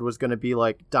episode was going to be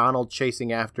like Donald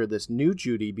chasing after this new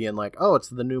Judy, being like, "Oh, it's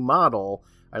the new model.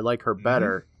 I like her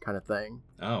better," kind of thing.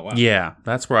 Oh, wow. Yeah,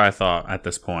 that's where I thought at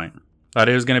this point. Thought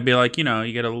it was going to be like, you know,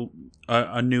 you get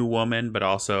a new woman, but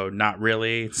also not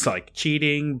really. It's like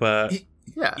cheating, but...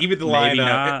 Yeah. Even the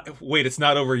line, "Wait, it's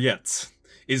not over yet,"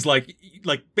 is like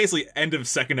basically end of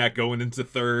second act going into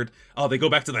third. Oh, they go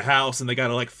back to the house and they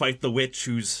gotta like fight the witch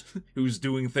who's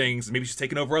doing things. Maybe she's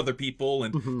taking over other people,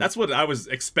 and that's what I was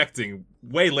expecting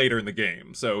way later in the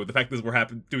game. So the fact that we're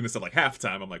doing this at like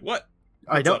halftime, I'm like, what?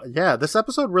 I don't. Yeah, this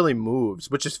episode really moves,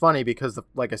 which is funny because,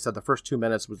 like I said, the first 2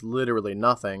 minutes was literally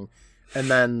nothing, and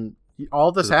then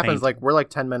all this happens like we're like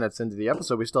 10 minutes into the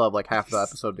episode. We still have like half the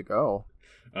episode to go.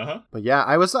 But yeah,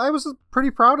 I was pretty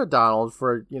proud of Donald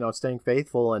for, you know, staying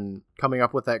faithful and coming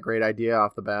up with that great idea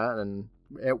off the bat and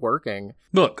it working.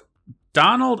 Look,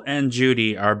 Donald and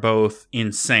Judy are both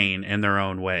insane in their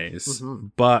own ways,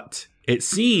 but it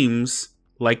seems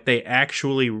like they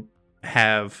actually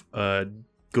have a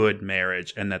good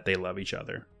marriage and that they love each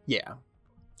other. Yeah.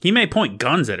 He may point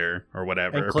guns at her or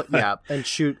whatever. And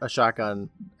shoot a shotgun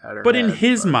at her. But in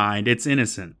his mind, it's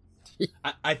innocent.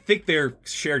 I think their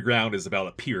shared ground is about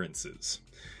appearances.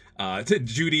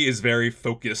 Judy is very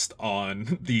focused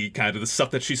on the kind of the stuff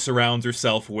that she surrounds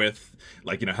herself with,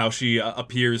 like, you know, how she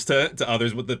appears to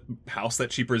others with the house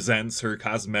that she presents, her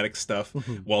cosmetic stuff.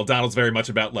 While Donald's very much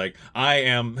about like, I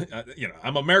am,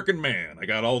 I'm American man. I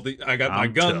got my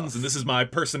guns, tough. and this is my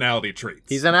personality traits.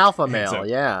 He's an alpha male, so,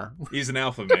 yeah. He's an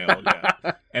alpha male,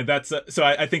 yeah. And that's so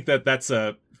I think that's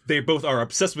they both are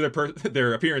obsessed with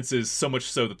their appearances, so much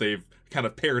so that they've kind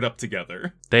of paired up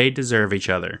together. They deserve each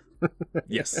other.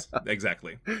 Yes,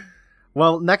 exactly.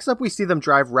 Well, next up we see them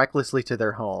drive recklessly to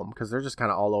their home because they're just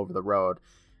kind of all over the road.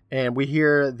 And we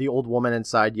hear the old woman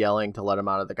inside yelling to let him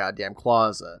out of the goddamn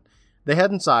closet. They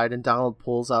head inside, and Donald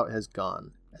pulls out his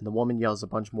gun. And the woman yells a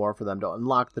bunch more for them to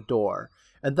unlock the door.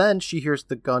 And then she hears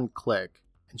the gun click.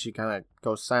 And she kind of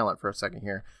goes silent for a second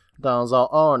here. Donald's all,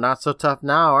 oh, not so tough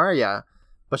now, are ya?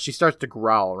 But she starts to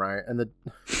growl, right?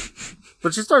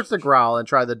 But she starts to growl and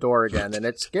try the door again. And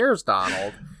it scares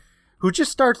Donald, who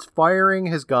just starts firing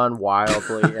his gun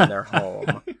wildly in their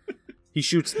home. He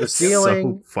shoots the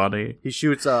ceiling. So funny. He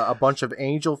shoots a bunch of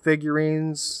angel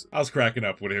figurines. I was cracking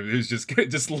up with him. He was just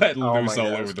letting loose all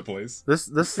over the place.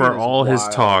 This for all his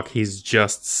talk, he's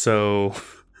just so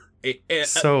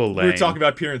so lame. We were talking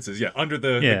about appearances. Yeah, under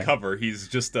the cover, he's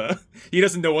just he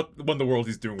doesn't know what in the world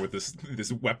he's doing with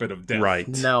this weapon of death. Right.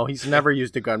 No, he's never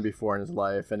used a gun before in his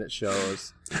life, and it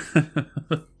shows.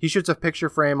 He shoots a picture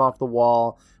frame off the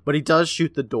wall, but he does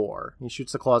shoot the door. He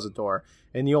shoots the closet door,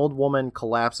 and the old woman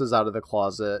collapses out of the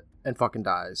closet and fucking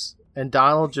dies. And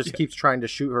Donald just keeps trying to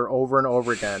shoot her over and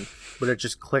over again, but it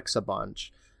just clicks a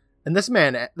bunch. And this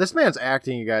man's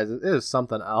acting, you guys, it is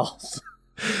something else.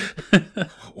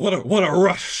 What a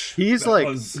rush. He's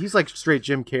like straight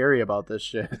Jim Carrey about this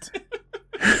shit.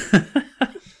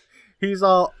 He's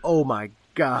all, oh my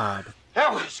god.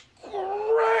 That was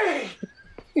great!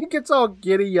 He gets all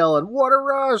giddy yelling, what a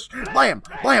rush! Blam!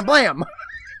 Blam! Blam!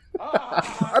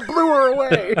 I blew her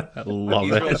away! I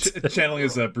love it. Channeling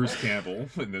as Bruce Campbell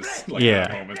in this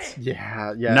moments.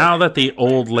 Yeah. Now that the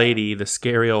old lady, the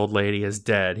scary old lady, is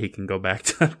dead, he can go back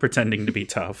to pretending to be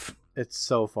tough. It's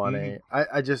so funny.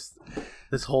 I just,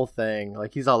 this whole thing,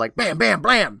 like, he's all like, bam, bam,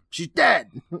 blam, she's dead.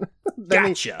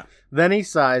 Gotcha. Then he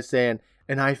sighs, saying,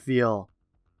 and I feel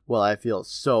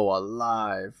so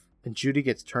alive. And Judy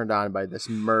gets turned on by this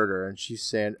murder, and she's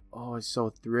saying, oh, it's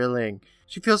so thrilling.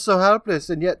 She feels so helpless,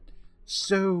 and yet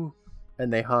so...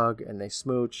 And they hug, and they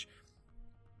smooch.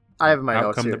 I have my notes here.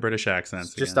 Out come the British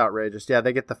accents just again. Outrageous. Yeah,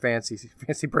 they get the fancy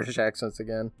British accents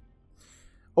again.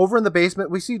 Over in the basement,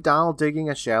 we see Donald digging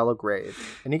a shallow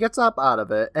grave, and he gets up out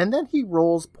of it, and then he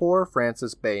rolls poor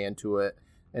Frances Bay into it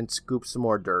and scoops some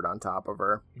more dirt on top of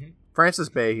her. Mm-hmm. Frances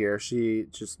Bay here, she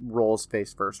just rolls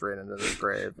face first right into this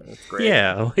grave, and it's great.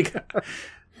 Yeah, like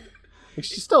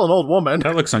she's still an old woman.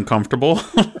 That looks uncomfortable.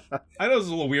 I know it's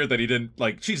a little weird that he didn't,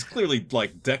 like, she's clearly,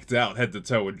 like, decked out head to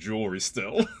toe with jewelry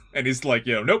still. And he's like,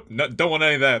 nope, don't want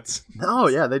any of that. No,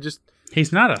 yeah, they just...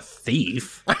 He's not a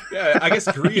thief. Yeah, I guess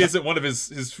greed isn't one of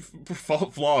his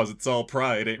flaws. It's all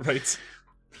pride, right?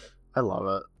 I love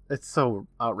it. It's so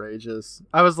outrageous.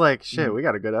 I was like, shit, we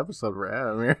got a good episode for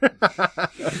Adam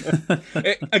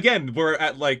here. Again, we're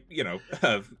at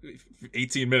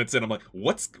 18 minutes in. I'm like,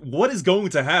 what is going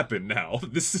to happen now?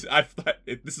 This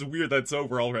is weird that it's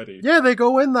over already. Yeah, they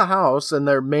go in the house and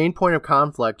their main point of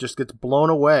conflict just gets blown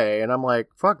away. And I'm like,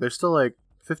 fuck, there's still like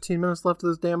 15 minutes left of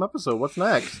this damn episode. What's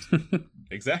next?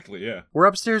 Exactly, yeah. We're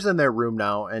upstairs in their room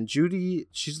now, and Judy,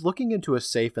 she's looking into a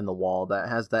safe in the wall that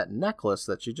has that necklace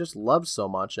that she just loves so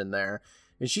much in there,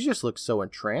 and she just looks so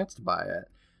entranced by it.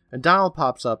 And Donald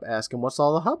pops up asking, what's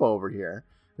all the hubbub over here?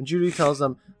 And Judy tells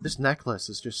him, this necklace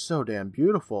is just so damn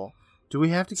beautiful. Do we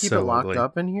have to keep it locked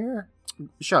up in here?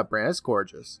 Shut up, Brand, it's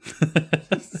gorgeous.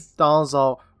 Donald's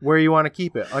all, where you want to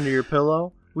keep it? Under your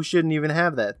pillow? We shouldn't even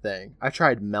have that thing. I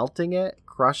tried melting it,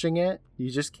 crushing it.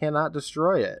 You just cannot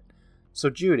destroy it. So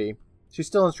Judy, she's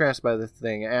still entranced by the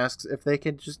thing, asks if they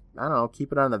could just, I don't know,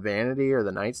 keep it on the vanity or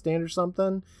the nightstand or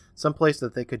something. Someplace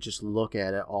that they could just look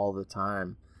at it all the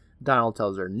time. Donald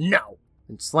tells her no,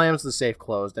 and slams the safe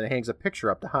closed and hangs a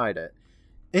picture up to hide it.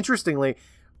 Interestingly,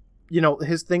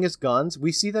 his thing is guns.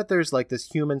 We see that there's like this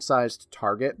human-sized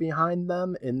target behind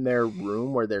them in their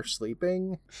room where they're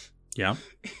sleeping. Yeah.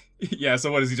 Yeah,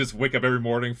 so what, does he just wake up every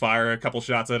morning, fire a couple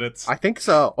shots at it? I think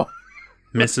so.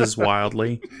 Misses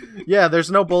wildly. Yeah,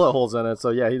 there's no bullet holes in it,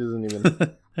 so yeah, he doesn't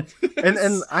even...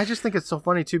 and I just think it's so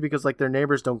funny, too, because, like, their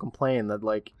neighbors don't complain that,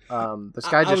 like, this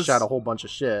guy just shot a whole bunch of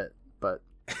shit, but...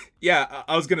 Yeah,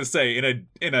 I was gonna say, in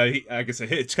a I guess a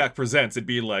Hitchcock Presents, it'd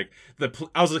be like,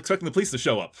 I was expecting the police to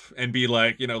show up and be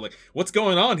like, like, what's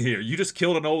going on here? You just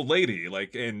killed an old lady,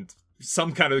 like, and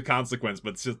some kind of consequence,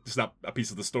 but it's just not a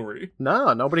piece of the story.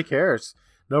 No, nobody cares.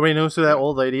 Nobody knows who that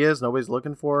old lady is. Nobody's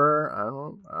looking for her. I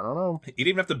don't know. You didn't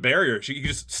even have to bury her. She could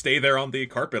just stay there on the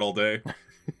carpet all day.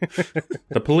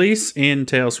 The police in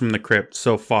Tales from the Crypt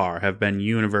so far have been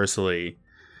universally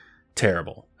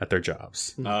terrible at their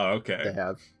jobs. Oh, okay. They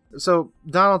have. So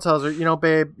Donald tells her,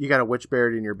 babe, you got a witch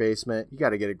buried in your basement. You got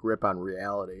to get a grip on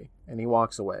reality. And he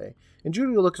walks away. And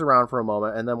Judy looks around for a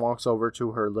moment and then walks over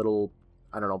to her little,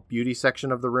 I don't know, beauty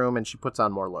section of the room, and she puts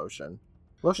on more lotion.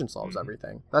 Lotion solves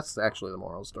everything. That's actually the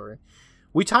moral story.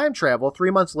 We time travel 3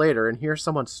 months later and hear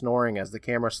someone snoring as the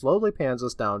camera slowly pans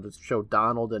us down to show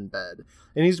Donald in bed.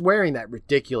 And he's wearing that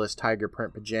ridiculous tiger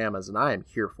print pajamas, and I am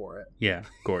here for it. Yeah,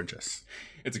 gorgeous.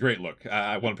 It's a great look.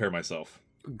 I want a pair myself.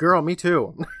 Girl, me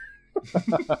too.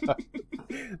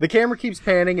 The camera keeps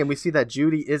panning, and we see that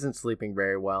Judy isn't sleeping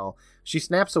very well. She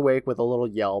snaps awake with a little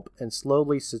yelp and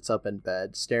slowly sits up in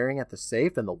bed, staring at the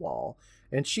safe in the wall.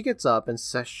 And she gets up and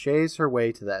sashays her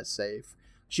way to that safe.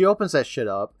 She opens that shit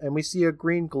up, and we see a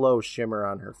green glow shimmer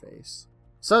on her face.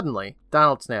 Suddenly,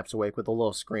 Donald snaps awake with a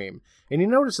little scream, and he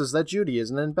notices that Judy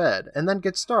isn't in bed, and then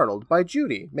gets startled by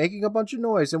Judy making a bunch of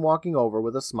noise and walking over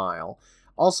with a smile.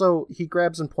 Also, he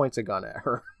grabs and points a gun at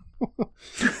her.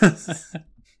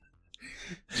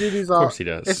 Judy's all, of course he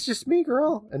does. It's just me,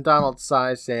 girl. And Donald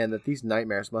sighs, saying that these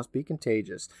nightmares must be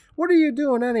contagious. What are you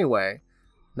doing anyway?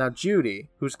 Now, Judy,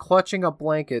 who's clutching a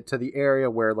blanket to the area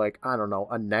where, like, I don't know,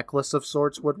 a necklace of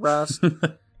sorts would rest,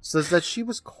 says that she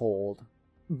was cold.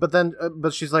 But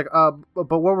she's like, but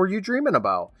what were you dreaming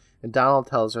about? And Donald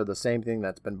tells her the same thing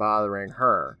that's been bothering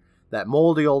her. That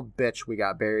moldy old bitch we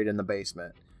got buried in the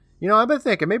basement. You know, I've been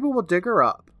thinking maybe we'll dig her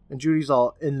up. And Judy's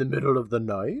all, in the middle of the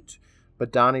night?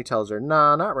 But Donnie tells her,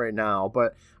 nah, not right now,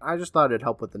 but I just thought it'd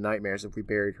help with the nightmares if we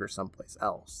buried her someplace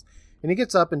else. And he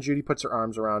gets up and Judy puts her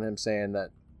arms around him, saying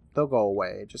that they'll go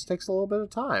away. It just takes a little bit of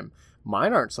time.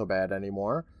 Mine aren't so bad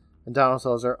anymore. And Donald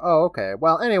tells her, oh, okay.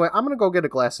 Well, anyway, I'm going to go get a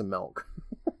glass of milk.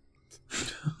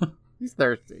 He's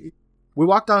thirsty. We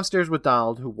walk downstairs with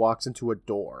Donald, who walks into a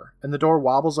door. And the door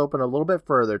wobbles open a little bit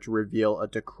further to reveal a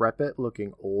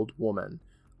decrepit-looking old woman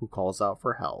who calls out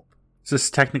for help. Is this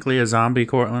technically a zombie,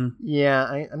 Cortland?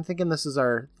 Yeah, I'm thinking this is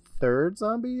our third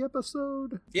zombie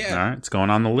episode. Yeah. All right, it's going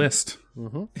on the list.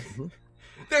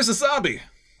 There's a zombie.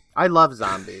 I love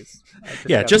zombies.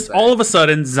 Just all of a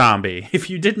sudden, zombie. If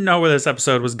you didn't know where this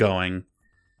episode was going,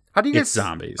 it's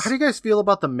zombies. How do you guys feel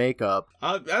about the makeup?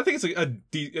 I think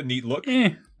it's a neat look.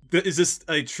 Is this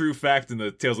a true fact in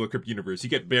the Tales of the Crypt universe? You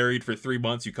get buried for 3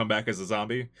 months, you come back as a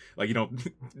zombie? Like, you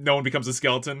don't, no one becomes a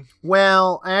skeleton?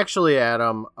 Well, actually,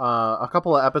 Adam, a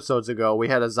couple of episodes ago, we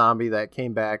had a zombie that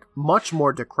came back much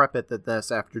more decrepit than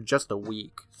this after just a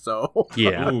week. So,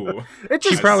 yeah.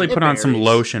 She probably put on some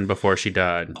lotion before she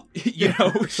died. You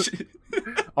know,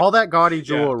 all that gaudy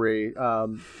jewelry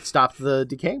stopped the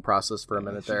decaying process for a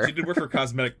minute there. She did work for a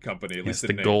cosmetic company, at least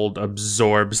the gold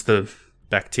absorbs the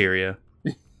bacteria.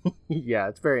 Yeah,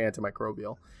 it's very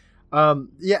antimicrobial.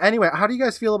 Anyway, how do you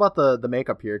guys feel about the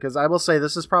makeup here? Because I will say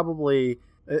this is probably...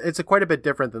 It's quite a bit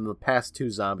different than the past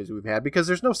two zombies we've had, because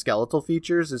there's no skeletal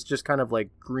features. It's just kind of like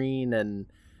green and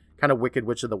kind of Wicked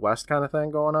Witch of the West kind of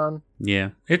thing going on. Yeah.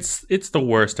 It's the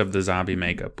worst of the zombie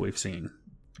makeup we've seen.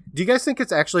 Do you guys think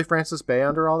it's actually Frances Bay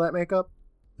under all that makeup?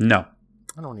 No.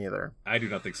 I don't either. I do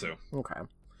not think so. Okay.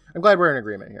 I'm glad we're in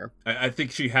agreement here. I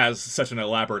think she has such an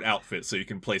elaborate outfit, so you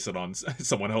can place it on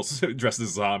someone else dressed as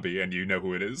a zombie, and you know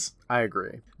who it is. I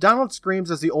agree. Donald screams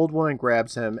as the old woman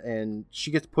grabs him, and she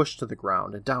gets pushed to the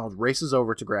ground. And Donald races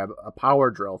over to grab a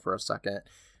power drill for a second,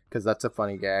 because that's a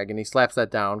funny gag. And he slaps that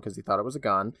down because he thought it was a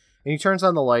gun. And he turns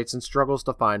on the lights and struggles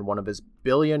to find one of his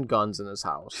billion guns in his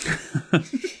house.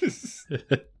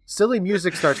 Silly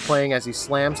music starts playing as he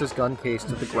slams his gun case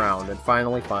to the ground and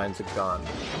finally finds a gun.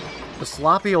 The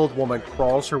sloppy old woman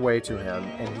crawls her way to him,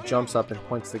 and he jumps up and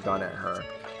points the gun at her.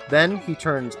 Then he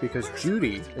turns because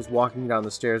Judy is walking down the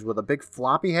stairs with a big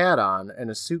floppy hat on and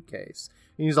a suitcase.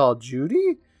 And he's all,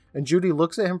 Judy? And Judy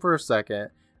looks at him for a second,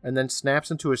 and then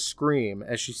snaps into a scream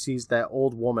as she sees that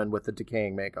old woman with the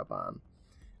decaying makeup on.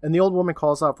 And the old woman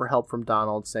calls out for help from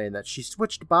Donald, saying that she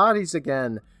switched bodies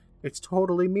again. It's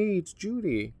totally me, it's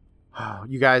Judy. Oh,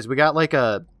 you guys, we got like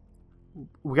an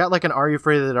Are You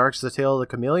Afraid of the Dark's The Tale of the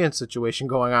Chameleon situation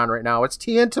going on right now. It's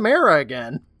Tia and Tamara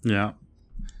again. Yeah.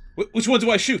 Which one do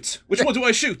I shoot? Which one do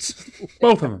I shoot?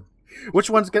 Both of them. Which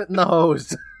one's getting the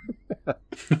hose?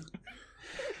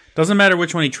 Doesn't matter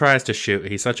which one he tries to shoot.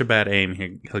 He's such a bad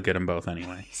aim, he'll get them both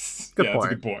anyway. Good point. That's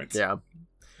a good point. Yeah.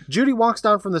 Judy walks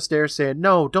down from the stairs saying,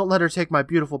 no, don't let her take my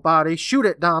beautiful body. Shoot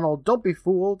it, Donald. Don't be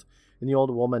fooled. And the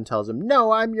old woman tells him,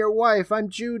 no, I'm your wife. I'm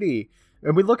Judy.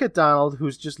 And we look at Donald,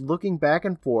 who's just looking back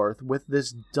and forth with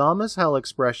this dumb as hell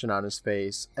expression on his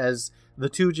face as the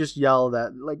two just yell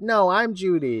that, like, no, I'm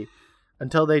Judy,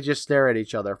 until they just stare at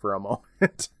each other for a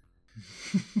moment.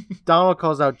 Donald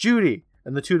calls out, Judy,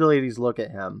 and the two ladies look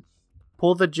at him.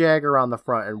 Pull the Jagger on the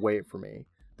front and wait for me.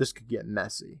 This could get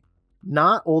messy.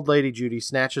 Not old lady Judy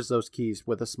snatches those keys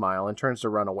with a smile and turns to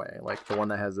run away, like the one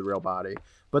that has the real body.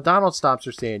 But Donald stops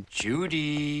her saying,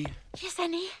 Judy. Yes,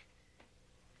 honey.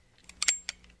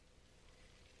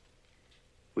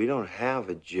 We don't have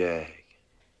a Jag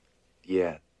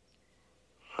yet,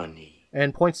 honey.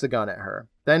 and points the gun at her.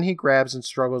 Then he grabs and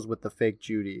struggles with the fake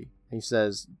Judy. He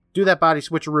says, "Do that body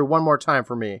switcheroo one more time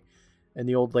for me." And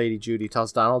the old lady Judy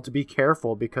tells Donald to be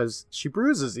careful because she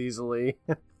bruises easily.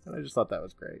 And I just thought that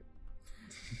was great.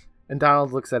 And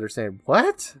Donald looks at her saying,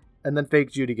 "What?" And then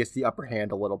fake Judy gets the upper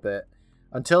hand a little bit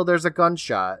until there's a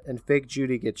gunshot and fake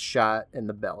Judy gets shot in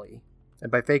the belly.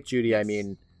 And by fake Judy, I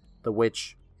mean the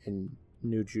witch in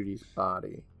new Judy's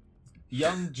body.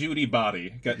 Young Judy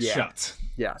body got shot.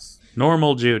 Yes.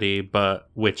 Normal Judy, but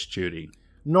witch Judy.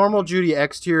 Normal Judy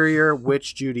exterior,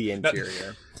 witch Judy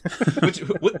interior.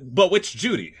 Which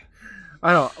Judy?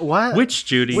 I don't know. What? Which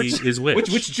Judy is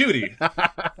which? Which Judy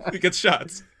gets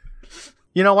shot?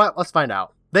 You know what? Let's find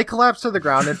out. They collapse to the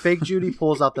ground and fake Judy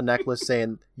pulls out the necklace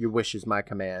saying, "Your wish is my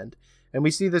command." And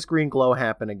we see this green glow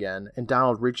happen again. And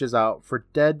Donald reaches out for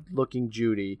dead-looking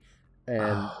Judy.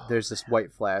 And there's this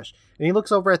white flash. And he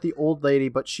looks over at the old lady,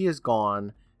 but she is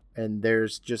gone. And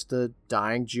there's just a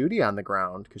dying Judy on the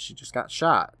ground because she just got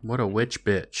shot. What a witch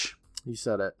bitch. You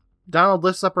said it. Donald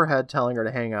lifts up her head, telling her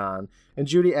to hang on. And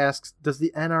Judy asks, "Does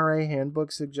the NRA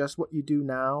handbook suggest what you do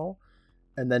now?"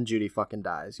 And then Judy fucking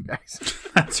dies, you guys.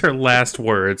 That's her last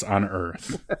words on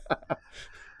Earth.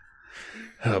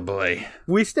 Oh, boy.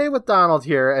 We stay with Donald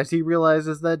here as he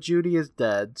realizes that Judy is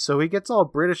dead. So he gets all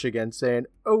British again, saying,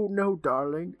 "Oh, no,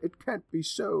 darling, it can't be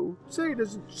so. Say it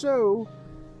isn't so."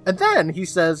 And then he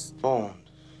says,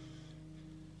 Bond.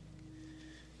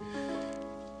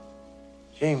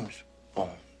 James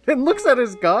Bond. and looks at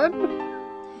his gun.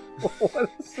 What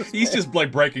is this? He's just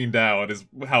like breaking down is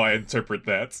how I interpret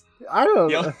that. I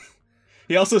don't know.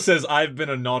 He also says, "I've been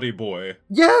a naughty boy."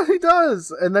 Yeah, he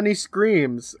does. And then he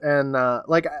screams. And,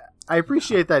 I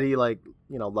appreciate that he,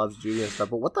 loves Judy and stuff,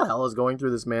 but what the hell is going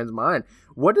through this man's mind?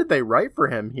 What did they write for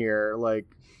him here?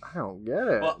 I don't get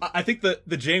it. Well, I think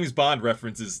the James Bond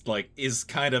reference is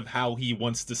kind of how he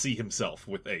wants to see himself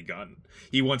with a gun.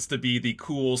 He wants to be the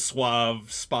cool,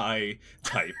 suave spy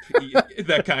type.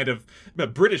 That kind of a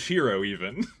British hero,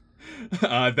 even.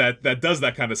 That does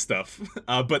that kind of stuff.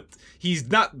 But he's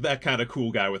not that kind of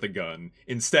cool guy with a gun.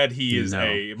 Instead, he is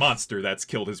a monster that's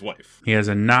killed his wife. He has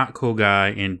a not cool guy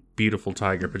in beautiful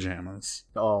tiger pajamas.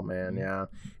 Oh, man, yeah.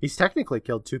 He's technically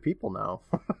killed 2 people now.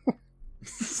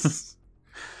 He's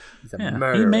a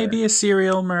murderer. He may be a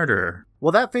serial murderer.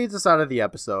 Well, that fades us out of the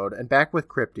episode, and back with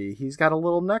Crypty, he's got a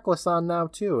little necklace on now,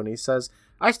 too, and he says,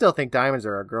 "I still think diamonds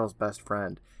are a girl's best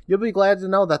friend. You'll be glad to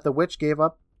know that the witch gave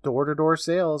up door-to-door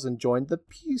sales and joined the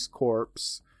Peace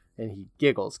Corps." And he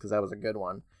giggles, because that was a good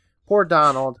one. Poor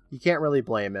Donald, you can't really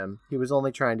blame him. He was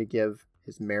only trying to give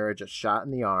his marriage a shot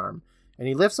in the arm, and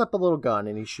he lifts up a little gun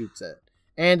and he shoots it,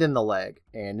 and in the leg,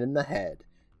 and in the head,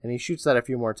 and he shoots that a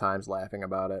few more times, laughing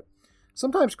about it.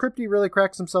 Sometimes Crypty really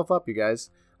cracks himself up, you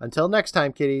guys. Until next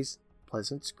time, kiddies,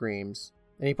 pleasant screams.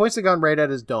 And he points the gun right at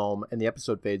his dome, and the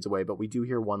episode fades away, but we do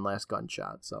hear one last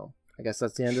gunshot, so I guess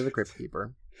that's the end of the Crypt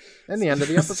Keeper. And the end of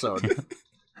the episode.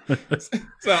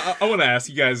 So I want to ask,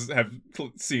 you guys have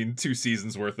seen 2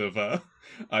 seasons worth of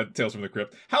Tales from the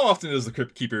Crypt. How often does the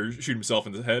Crypt Keeper shoot himself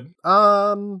in the head?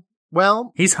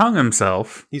 Well... He's hung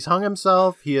himself. He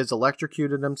has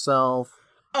electrocuted himself.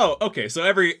 Oh, okay, so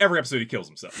every episode he kills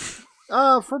himself.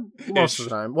 For most of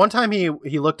the time. One time he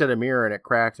looked at a mirror and it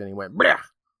cracked and he went, "Bleh,"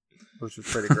 which was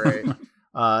pretty great.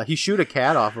 He shoot a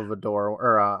cat off of a door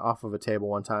or off of a table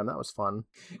one time. That was fun.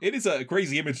 It is a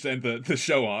crazy image to end the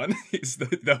show on. Is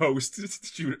the host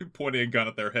pointing a gun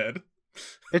at their head.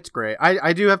 It's great.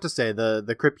 I do have to say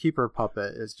the Crypt Keeper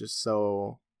puppet is just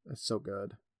so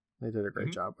good. They did a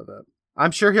great job with it.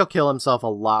 I'm sure he'll kill himself a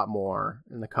lot more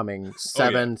in the coming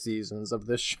 7 seasons of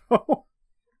this show.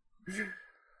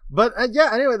 But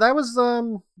anyway, that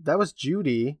was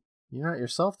Judy. You're not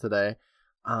yourself today.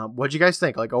 What'd you guys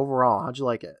think? Overall, how'd you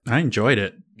like it? I enjoyed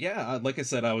it. Yeah, like I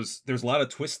said, there's a lot of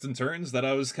twists and turns that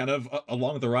I was kind of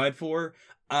along the ride for.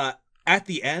 At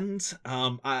the end,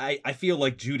 I feel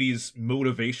like Judy's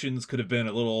motivations could have been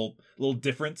a little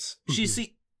different.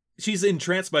 She's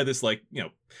entranced by this,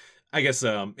 I guess,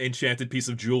 enchanted piece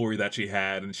of jewelry that she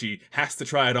had, and she has to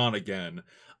try it on again.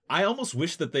 I almost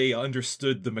wish that they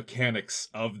understood the mechanics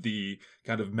of the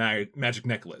kind of magic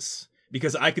necklace,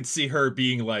 because I could see her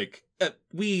being like,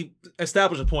 we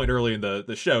established a point early in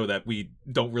the show that we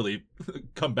don't really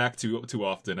come back to too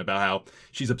often about how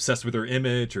she's obsessed with her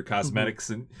image, her cosmetics,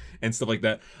 and stuff like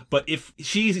that. But if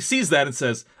she sees that and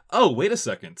says, "Oh, wait a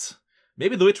second,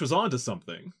 maybe the witch was onto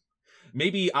something.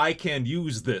 Maybe I can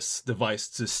use this device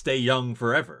to stay young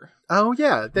forever." Oh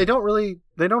yeah, they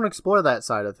don't explore that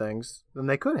side of things, and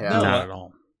they could have. Not at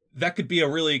all. that could be a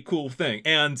really cool thing.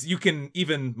 And you can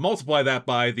even multiply that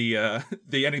by the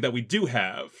ending that we do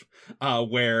have,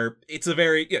 where it's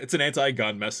it's an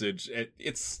anti-gun message.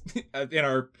 It's in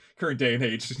our current day and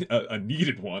age a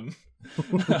needed one.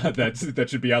 that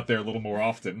should be out there a little more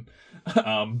often.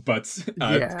 In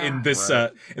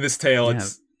this tale,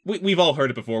 it's we've all heard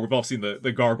it before. We've all seen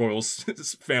the Gargoyles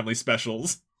family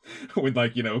specials when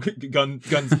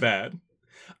guns bad.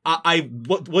 I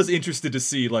was interested to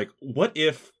see what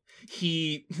if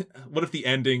the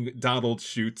ending, Donald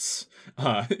shoots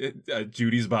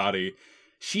Judy's body,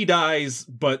 she dies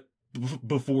but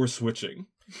before switching.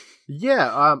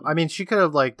 Yeah, I mean, she could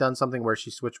have done something where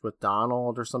she switched with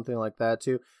Donald or something like that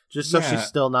too, just so she's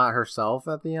still not herself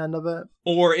at the end of it.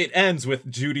 Or it ends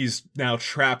with Judy's now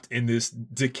trapped in this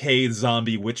decayed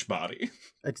zombie witch body.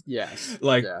 Yes,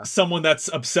 someone that's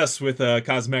obsessed with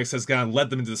cosmetics has led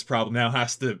them into this problem, now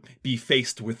has to be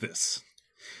faced with this.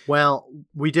 Well,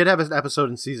 we did have an episode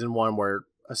in season 1 where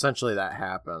essentially that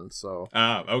happened. So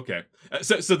okay,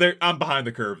 so I'm behind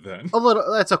the curve then. A little.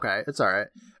 That's okay. It's all right.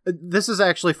 This is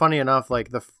actually funny enough.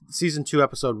 The season 2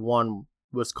 episode 1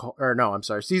 was called,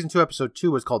 season 2 episode 2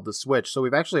 was called The Switch. So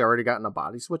we've actually already gotten a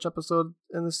body switch episode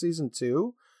in the season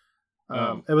 2.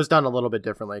 It was done a little bit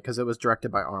differently because it was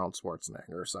directed by Arnold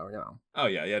Schwarzenegger. So Oh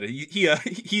yeah.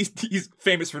 He's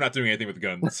famous for not doing anything with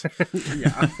guns.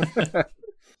 Yeah.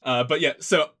 But yeah,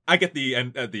 so I get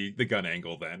the gun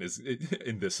angle then is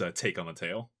in this take on the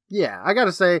tale. Yeah, I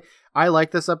gotta say I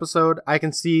like this episode. I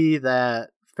can see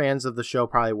that fans of the show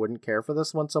probably wouldn't care for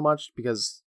this one so much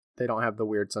because they don't have the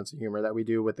weird sense of humor that we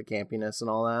do with the campiness and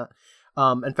all that.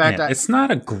 In fact, it's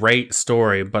not a great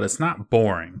story, but it's not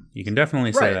boring. You can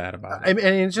definitely say that about it.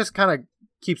 And it just kind of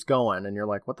keeps going, and you're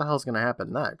like, what the hell's going to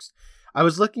happen next? I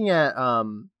was looking at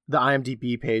the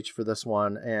IMDb page for this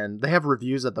one, and they have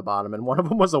reviews at the bottom, and one of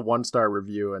them was a 1-star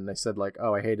review, and they said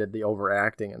oh, I hated the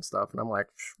overacting and stuff, and I'm like,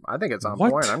 I think it's on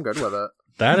point. I'm good with it.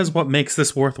 That is what makes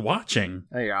this worth watching.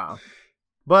 Yeah.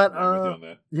 But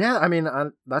yeah, I mean,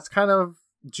 that's kind of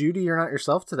Judy, you're not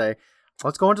yourself today.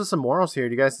 Let's go into some morals here.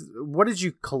 Do you guys, what did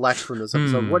you collect from this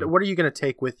episode? What are you going to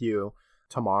take with you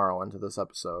tomorrow into this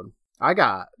episode?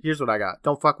 Here's what I got.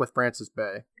 Don't fuck with Frances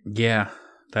Bay. Yeah,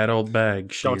 that old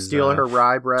bag. Don't steal her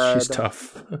rye bread. She's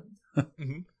tough.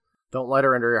 Don't let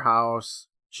her into your house.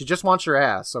 She just wants your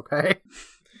ass, okay?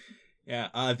 Yeah,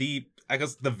 I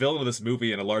guess the villain of this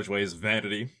movie in a large way is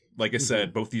vanity. Like I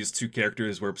said, both these two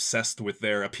characters were obsessed with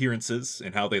their appearances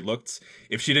and how they looked.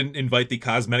 If she didn't invite the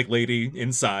cosmetic lady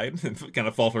inside and kind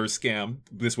of fall for her scam,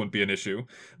 this wouldn't be an issue.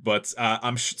 But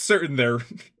I'm certain their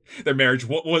marriage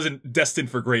wasn't destined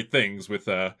for great things with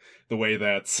the way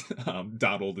that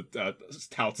Donald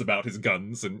touts about his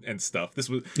guns and stuff.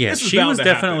 She was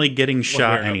definitely getting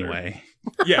shot anyway.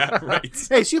 Yeah, right.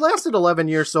 Hey, she lasted 11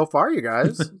 years so far, you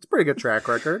guys. It's a pretty good track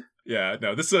record. Yeah,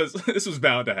 no, this was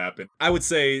bound to happen. I would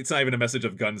say it's not even a message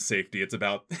of gun safety. It's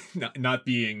about not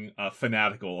being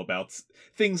fanatical about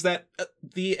things that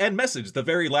the end message, the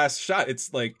very last shot.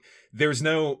 It's like this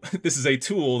is a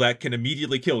tool that can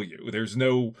immediately kill you. There's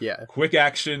no quick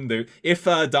action there. If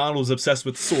Donald was obsessed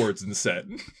with swords instead,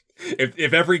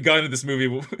 if every gun in this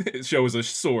movie shows a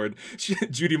sword,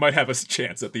 Judy might have a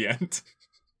chance at the end.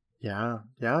 Yeah,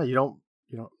 you don't.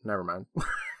 Never mind.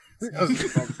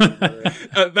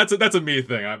 That's a me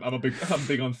thing. I'm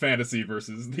big on fantasy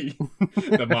versus the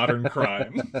modern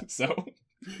crime. So,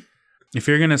 if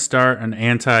you're gonna start an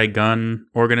anti-gun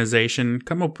organization,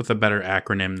 come up with a better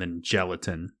acronym than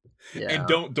gelatin. Yeah. And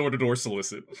don't door-to-door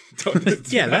solicit.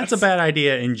 That's a bad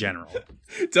idea in general.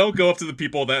 Don't go up to the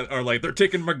people that are like, they're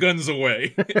taking my guns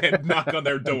away, and knock on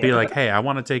their door. Be like, hey, I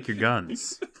want to take your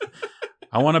guns.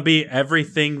 I want to be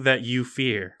everything that you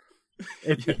fear.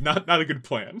 Not a good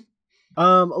plan.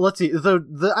 Let's see.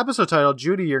 The episode title,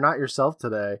 Judy, You're Not Yourself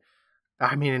Today.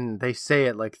 I mean, they say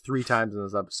it 3 times in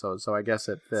this episode, so I guess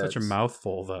it fits. Such a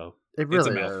mouthful, though. It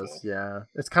really is, yeah.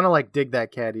 It's kind of like Dig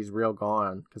That Cat, He's Real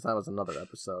Gone, because that was another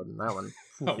episode, and that one...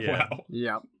 Wow.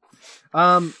 Yeah.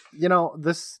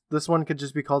 This one could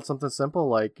just be called something simple,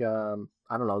 like, I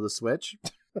don't know, The Switch.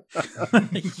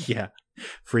 Yeah.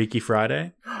 Freaky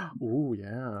Friday. Ooh,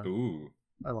 yeah. Ooh.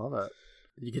 I love it.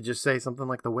 You could just say something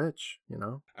like The Witch,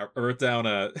 I wrote down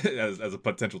as a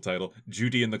potential title,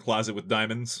 Judy in the Closet with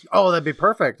Diamonds. Oh, that'd be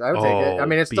perfect. I would take it. I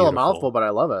mean, it's still a mouthful, but I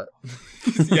love it.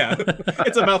 Yeah,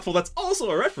 it's a mouthful. That's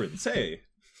also a reference. Hey.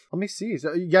 Let me see.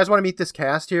 So you guys want to meet this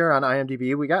cast here on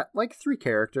IMDb? We got 3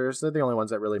 characters. They're the only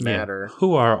ones that really matter.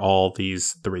 Who are all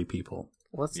these 3 people?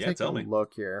 Let's take a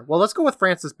look here. Well, let's go with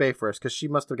Frances Bay first, because she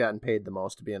must have gotten paid the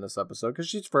most to be in this episode, because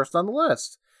she's first on the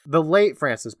list. The late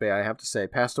Frances Bay, I have to say,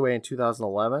 passed away in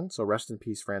 2011, so rest in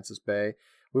peace, Frances Bay.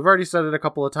 We've already said it a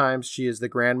couple of times. She is the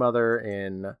grandmother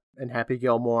in Happy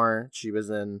Gilmore. She was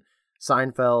in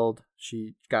Seinfeld.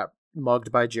 She got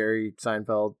mugged by Jerry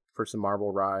Seinfeld for some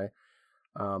marble rye.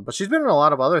 But she's been in a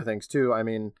lot of other things, too. I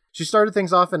mean, she started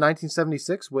things off in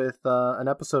 1976 with an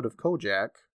episode of Kojak.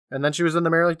 And then she was in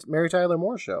the Mary Tyler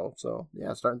Moore Show. So,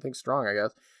 yeah, starting things strong, I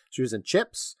guess. She was in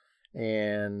Chips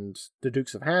and The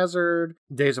Dukes of Hazzard,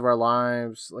 Days of Our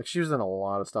Lives. Like, she was in a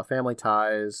lot of stuff. Family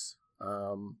Ties,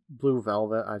 Blue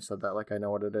Velvet. I said that like I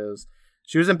know what it is.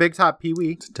 She was in Big Top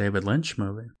Pee-wee. It's a David Lynch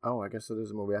movie. Oh, I guess it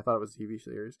is a movie. I thought it was a TV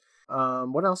series.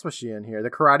 What else was she in here? The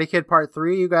Karate Kid Part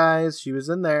 3, you guys. She was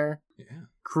in there. Yeah.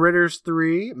 Critters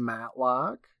 3,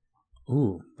 Matlock.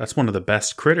 Ooh, that's one of the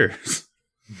best Critters.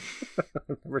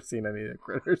 I've never seen any of the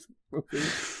Critters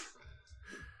movies.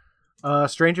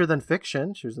 Stranger Than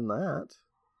Fiction. She was in that.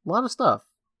 A lot of stuff.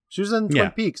 She was in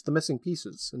Twin Peaks, The Missing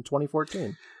Pieces in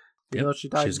 2014. Even though she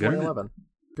died in 2011.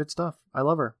 Good stuff. I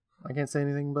love her. I can't say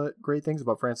anything but great things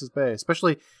about Frances Bay,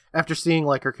 especially after seeing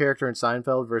like her character in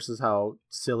Seinfeld versus how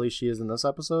silly she is in this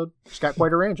episode. She's got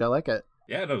quite a range. I like it.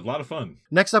 Yeah, no, a lot of fun.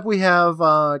 Next up, we have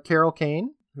Carol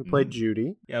Kane, who played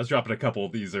Judy. Yeah, I was dropping a couple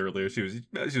of these earlier. She was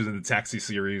in the Taxi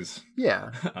series. Yeah.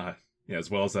 Yeah,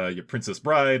 as well as your Princess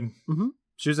Bride. Mm-hmm.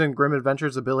 She was in Grim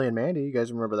Adventures of Billy and Mandy. You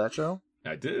guys remember that show?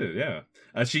 I did, yeah.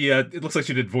 She it looks like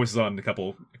she did voices on a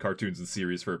couple cartoons and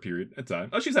series for a period of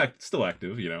time. Oh, she's still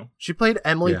active, you know. She played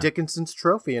Emily Dickinson's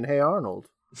trophy in Hey Arnold.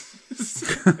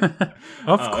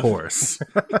 Of course.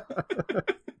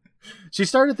 She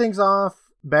started things off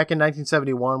back in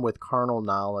 1971 with Carnal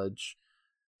Knowledge,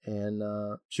 and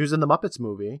she was in the Muppets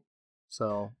movie.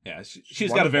 So yeah,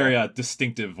 she's got a very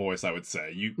distinctive voice, I would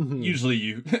say. Usually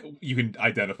you can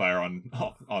identify her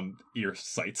on ear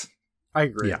sight. I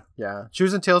agree. Yeah. She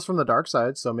was in Tales from the Dark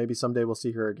Side, so maybe someday we'll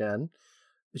see her again.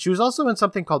 She was also in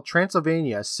something called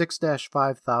Transylvania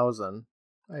 6-5000.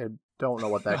 I don't know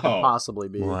what that could possibly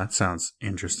be. Well, that sounds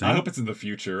interesting. I hope it's in the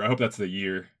future. I hope that's the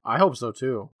year. I hope so,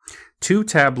 too. 2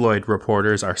 tabloid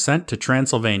reporters are sent to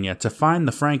Transylvania to find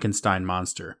the Frankenstein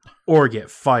monster, or get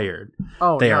fired.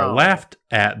 They are laughed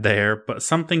at there, but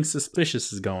something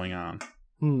suspicious is going on.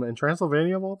 In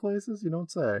Transylvania, of all places? You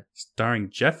don't say. Starring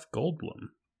Jeff Goldblum.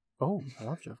 Oh, I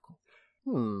love Jeff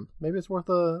Goldblum. Maybe it's worth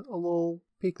a little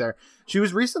peek there. She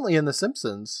was recently in The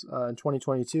Simpsons in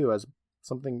 2022 as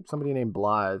somebody named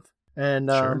Blythe.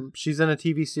 And she's in a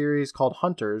TV series called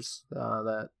Hunters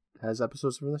that has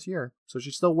episodes from this year. So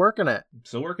she's still working it.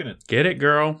 Get it,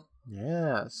 girl.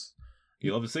 Yes.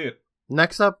 You love to see it.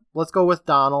 Next up, let's go with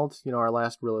Donald. You know, our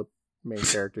last real main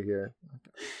character here.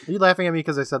 Are you laughing at me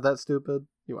because I said that stupid?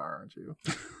 You are, aren't you?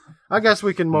 I guess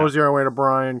we can mosey our way to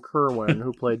Brian Kerwin,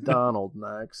 who played Donald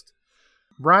next.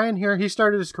 Brian here, he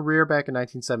started his career back in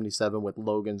 1977 with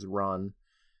Logan's Run.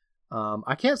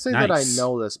 I can't say that I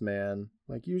know this man.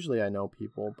 Like, usually I know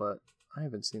people, but I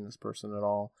haven't seen this person at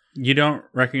all. You don't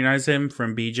recognize him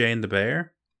from BJ and the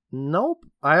Bear? Nope.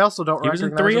 I also don't recognize him.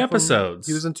 He was in 3 episodes.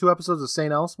 He was in 2 episodes of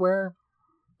St. Elsewhere.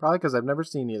 Probably because I've never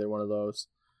seen either one of those.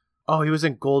 Oh, he was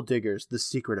in Gold Diggers, The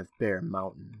Secret of Bear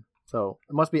Mountain. So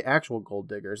it must be actual gold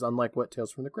diggers, unlike what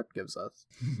Tales from the Crypt gives us.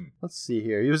 Let's see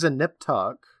here. He was in Nip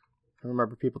Tuck. I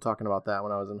remember people talking about that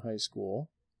when I was in high school.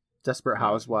 Desperate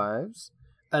Housewives.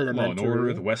 Elementary. Law and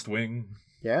Order, The West Wing.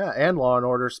 Yeah, and Law and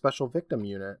Order Special Victim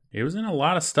Unit. He was in a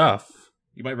lot of stuff.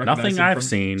 You might recognize Nothing him I've from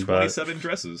seen, 27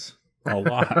 Dresses. A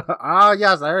lot.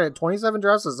 Yes, I read 27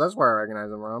 Dresses. That's where I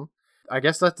recognize him from. I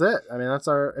guess that's it. I mean,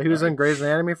 he was in Grey's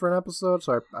Anatomy for an episode,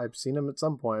 so I've seen him at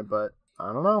some point, but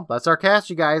I don't know. That's our cast,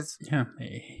 you guys. Yeah,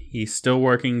 he's still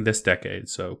working this decade,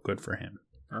 so good for him.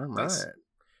 All right.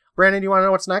 Brandon, do you want to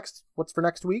know what's next? What's for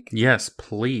next week? Yes,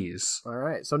 please. All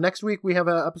right. So next week we have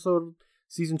an episode,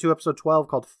 season 2, episode 12,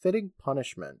 called Fitting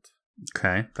Punishment.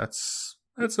 Okay, that's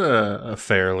a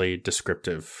fairly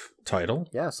descriptive title.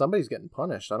 Yeah, somebody's getting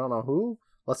punished. I don't know who.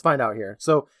 Let's find out here.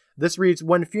 So this reads,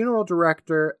 when funeral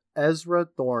director Ezra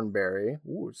Thornberry,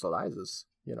 so Liza's,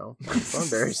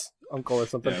 Thornberry's uncle or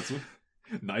something.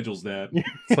 Yeah, Nigel's dad.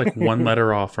 It's like one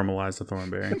letter off from Eliza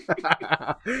Thornberry.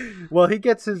 Well, he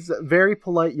gets his very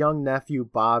polite young nephew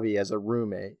Bobby as a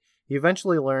roommate. He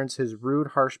eventually learns his rude,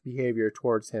 harsh behavior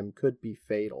towards him could be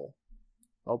fatal.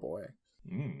 Oh boy.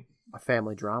 A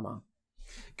family drama.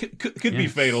 Could be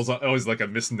fatal is always like a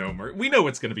misnomer. We know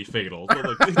it's going to be fatal.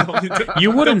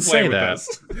 You wouldn't say that.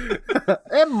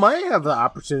 It might have the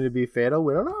opportunity to be fatal.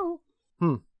 We don't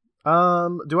know.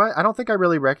 I don't think I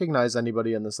really recognize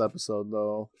anybody in this episode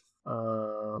though.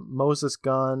 Moses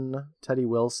Gunn, Teddy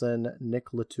Wilson,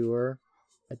 Nick Latour.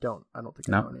 I don't think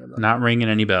I know any of them. Not ringing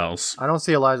any bells. I don't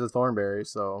see Eliza Thornberry,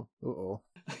 so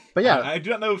But yeah, I do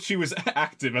not know if she was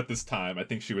active at this time. I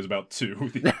think she was about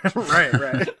 2.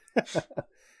 right.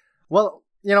 Well,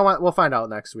 you know what? We'll find out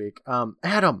next week.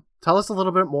 Adam, tell us a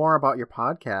little bit more about your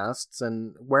podcasts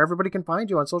and where everybody can find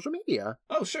you on social media.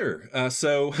 Oh, sure.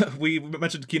 So we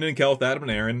mentioned Keenan and Kel with Adam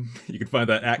and Aaron. You can find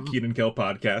that at Keenan and Kel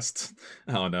Podcast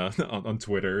on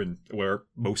Twitter and where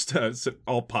most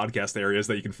all podcast areas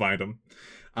that you can find them.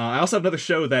 I also have another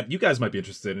show that you guys might be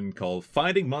interested in called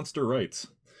Finding Monster Rights.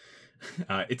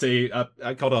 It's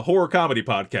called a horror comedy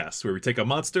podcast where we take a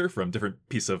monster from different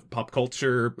piece of pop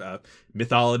culture,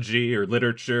 mythology, or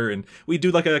literature, and we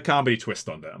do like a comedy twist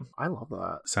on them. I love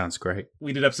that. Sounds great.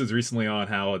 We did episodes recently on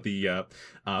how the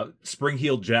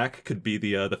spring-heeled Jack could be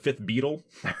the fifth Beatle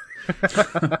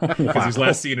because he was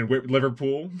last seen in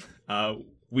Liverpool.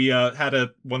 We had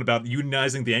one about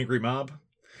unionizing the angry mob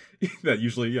that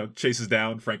usually chases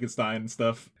down Frankenstein and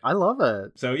stuff. I love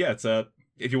it. So yeah, it's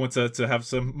if you want to have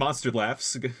some monster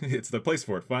laughs, it's the place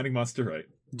for it. Finding Monster Right.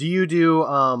 Do you do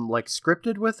like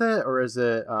scripted with it, or is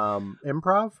it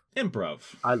improv?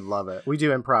 Improv. I love it. We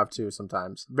do improv too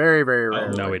sometimes. Very, very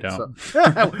rarely. No, we don't.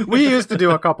 So, we used to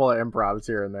do a couple of improvs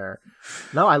here and there.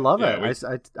 No, I love it.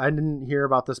 I didn't hear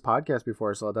about this podcast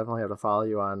before, so I'll definitely have to follow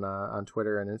you on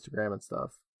Twitter and Instagram and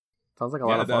stuff. Sounds like a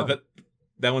lot of fun.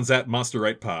 That one's at Monster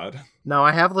Right Pod. Now,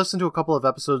 I have listened to a couple of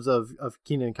episodes of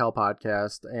Keenan and Kel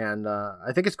podcast, and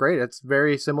I think it's great. It's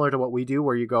very similar to what we do,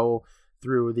 where you go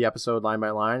through the episode line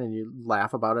by line and you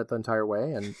laugh about it the entire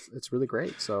way, and it's really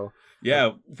great. So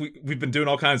yeah, we've been doing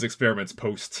all kinds of experiments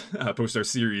post our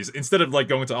series. Instead of like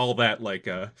going to all that like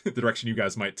the direction you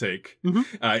guys might take,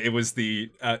 it was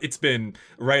it's been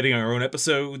writing our own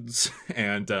episodes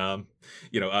and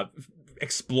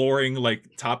exploring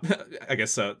like top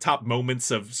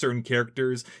moments of certain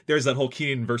characters. There's that whole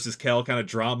Keenan versus Kel kind of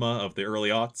drama of the early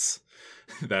aughts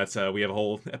that we have a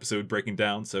whole episode breaking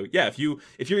down. So yeah, if you're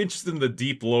interested in the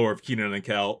deep lore of Keenan and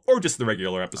Kel or just the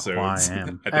regular episodes, I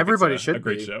think everybody it's should a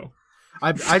great be. show.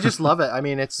 I just love it. I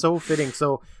mean, it's so fitting.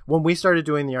 So when we started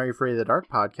doing the Are You Afraid of the Dark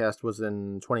podcast was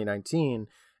in 2019,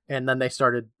 and then they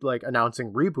started like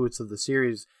announcing reboots of the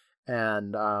series,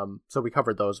 and so we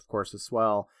covered those, of course, as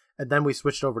well. And then we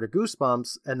switched over to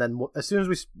Goosebumps, and then as soon as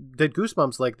we did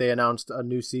Goosebumps, like they announced a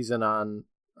new season on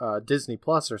Disney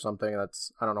Plus or something.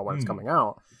 I don't know when it's coming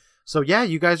out. So yeah,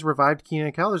 you guys revived Keenan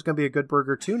and Kel. There's going to be a Good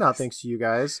Burger 2 now, thanks to you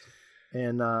guys,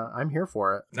 and I'm here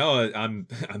for it. No, I'm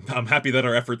happy that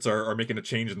our efforts are making a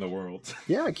change in the world.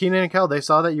 Yeah, Keenan and Kel, they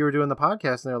saw that you were doing the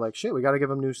podcast, and they're like, "Shit, we got to give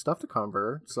them new stuff to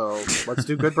cover. So let's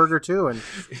do Good Burger 2." And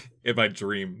in my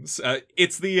dreams,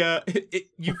 it's the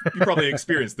you probably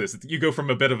experienced this. You go from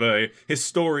a bit of a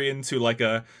historian to like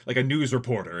a news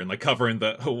reporter and like covering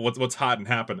the what's hot and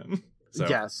happening. So.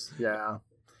 Yes, yeah.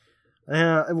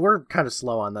 We're kind of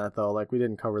slow on that though. Like we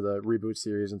didn't cover the reboot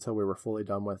series until we were fully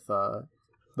done with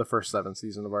the first 7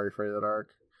 seasons of Are You Afraid of the Dark?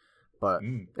 But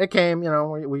it came,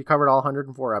 we covered all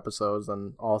 104 episodes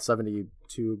and all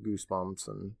 72 Goosebumps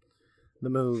and the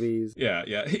movies. Yeah,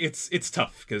 it's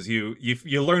tough because you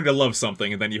learn to love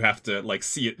something and then you have to like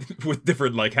see it with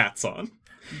different like hats on.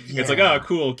 Yeah. It's like, oh,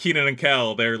 cool, Keenan and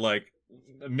Kel, they're like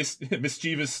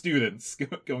mischievous students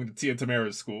going to Tia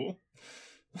Tamara's school.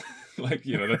 Like,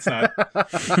 that's not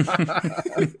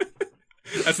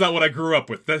that's not what I grew up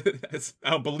with. I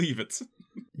don't believe it.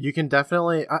 You can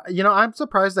definitely, I'm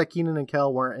surprised that Keenan and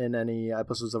Kel weren't in any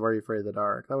episodes of Are You Afraid of the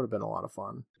Dark. That would have been a lot of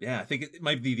fun. Yeah, I think it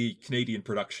might be the Canadian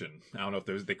production. I don't know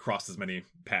if they crossed as many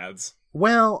paths.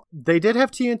 Well, they did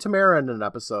have Tia and Tamara in an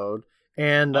episode.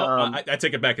 And I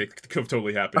take it back. It could have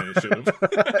totally happened. It should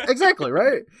have. Exactly,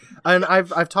 right? And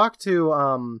I've talked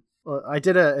to I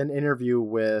did an interview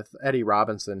with Eddie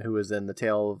Robinson, who was in The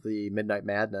Tale of the Midnight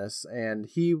Madness, and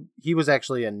he was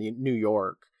actually in New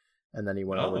York, and then he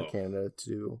went over to Canada to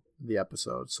do the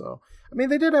episode. So I mean,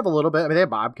 they did have a little bit. I mean, they had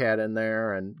Bobcat in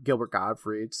there and Gilbert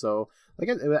Gottfried. So like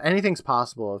anything's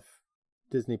possible if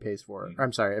Disney pays for it.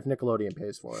 I'm sorry, if Nickelodeon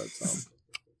pays for it. So.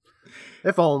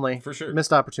 If only. For sure.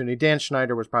 Missed opportunity. Dan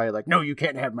Schneider was probably like, "No, you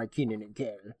can't have my Keenan and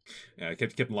Kel." Yeah, I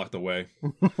kept him locked away.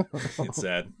 It's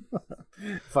sad.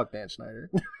 Fuck Dan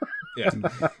Schneider. Yeah.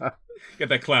 Get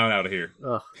that clown out of here.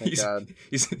 Oh, thank God.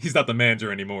 He's not the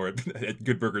manager anymore at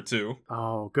Good Burger 2.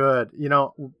 Oh, good.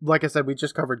 Like I said, we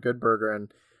just covered Good Burger,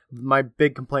 and my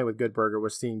big complaint with Good Burger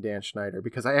was seeing Dan Schneider,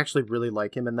 because I actually really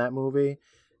like him in that movie,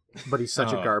 but he's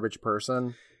such a garbage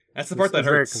person. That's the part that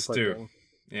hurts, too.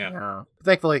 Yeah.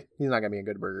 Thankfully, he's not going to be in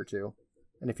Good Burger 2.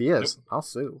 And if he is, I'll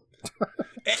sue.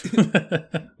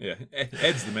 Yeah,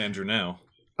 Ed's the manager now.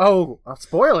 Oh,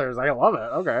 spoilers. I love it.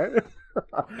 Okay.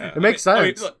 It makes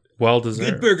sense. Look, well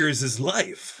deserved. Good Burgers is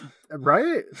life.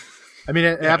 Right? I mean,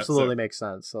 it absolutely makes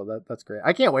sense. So that's great.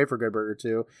 I can't wait for Good Burger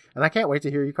 2, and I can't wait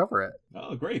to hear you cover it.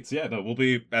 Oh, great. Yeah, no, we'll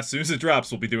be, as soon as it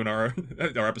drops, we'll be doing our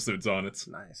episodes on it.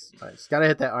 Nice. Gotta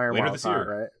hit that iron later while this it's hot,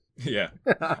 year. right? Yeah.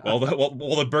 While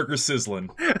the burger's sizzling.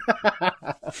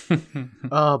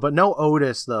 But no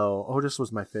Otis, though. Otis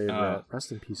was my favorite.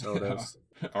 Rest in peace, Otis.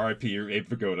 R.I.P. Abe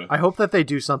Vigoda. I hope that they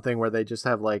do something where they just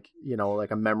have, like, you know,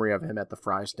 like a memory of him at the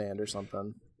fry stand or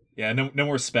something. Yeah, no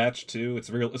more Spatch, too.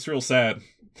 It's real sad.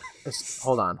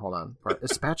 Hold on.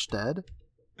 Is Spatch dead?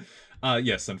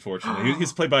 Yes, unfortunately.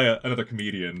 He's played by another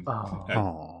comedian.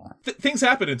 Things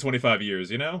happen in 25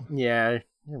 years, you know? Yeah,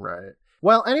 you're right.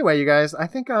 Well, anyway, you guys, I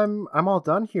think I'm all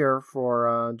done here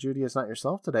for Judy It's Not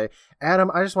Yourself today.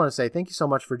 Adam, I just want to say thank you so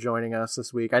much for joining us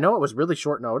this week. I know it was really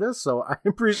short notice, so I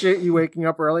appreciate you waking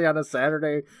up early on a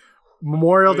Saturday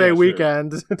Memorial Day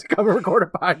weekend to come and record a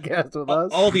podcast with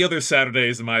us. All the other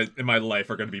Saturdays in my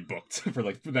life are going to be booked for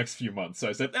like the next few months. So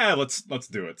I said, let's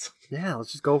do it. Yeah,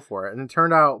 let's just go for it. And it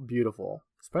turned out beautiful,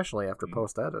 especially after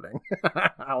post editing.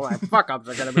 All my fuck ups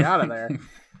are going to be out of there.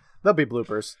 There'll be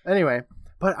bloopers anyway.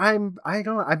 But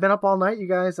I've been up all night, you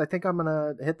guys. I think I'm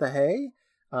gonna hit the hay.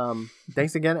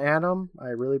 Thanks again, Adam. I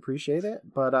really appreciate it.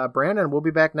 But Brandon, we'll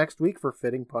be back next week for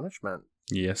Fitting Punishment.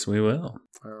 Yes, we will.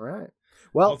 All right.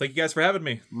 Well, thank you guys for having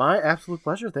me. My absolute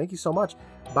pleasure. Thank you so much.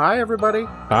 Bye, everybody.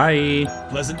 Bye.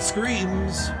 Pleasant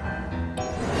screams.